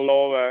this is all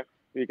over,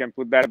 we can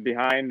put that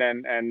behind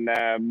and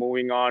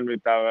moving on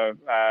with our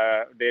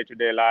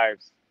day-to-day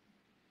lives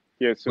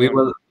here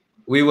soon.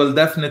 We will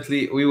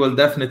definitely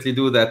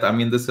do that. I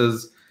mean, this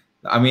is,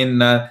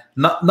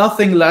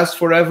 nothing lasts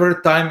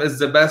forever. Time is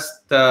the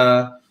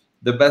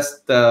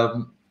best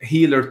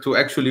healer to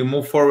actually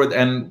move forward,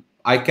 and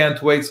I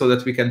can't wait so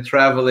that we can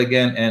travel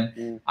again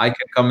and I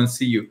can come and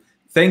see you.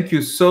 Thank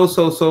you so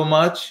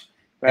much.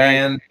 Thanks.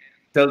 And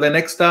till the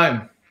next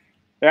time.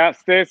 Yeah,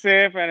 stay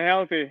safe and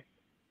healthy.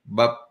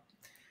 Bye.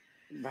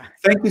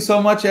 Thank you so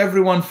much,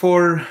 everyone,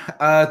 for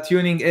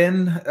tuning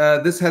in.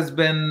 This has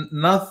been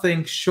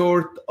nothing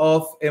short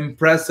of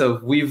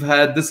impressive.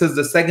 This is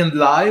the second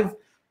live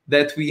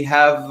that we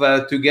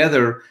have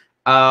together.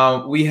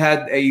 We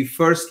had a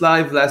first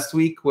live last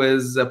week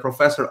with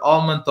Professor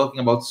Allman talking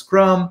about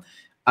Scrum.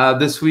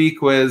 This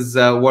week with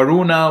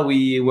Varuna,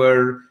 we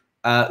were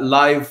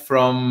live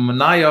from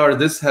NIAR.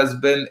 This has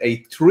been a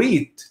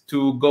treat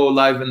to go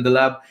live in the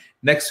lab.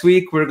 Next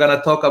week, we're going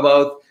to talk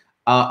about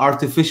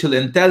artificial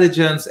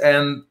intelligence.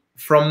 And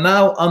from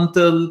now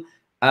until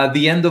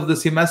the end of the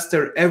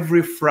semester,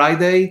 every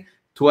Friday,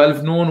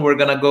 12 noon, we're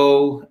going to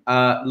go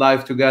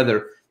live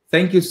together.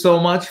 Thank you so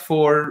much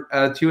for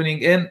tuning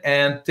in,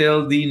 and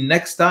till the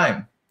next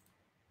time.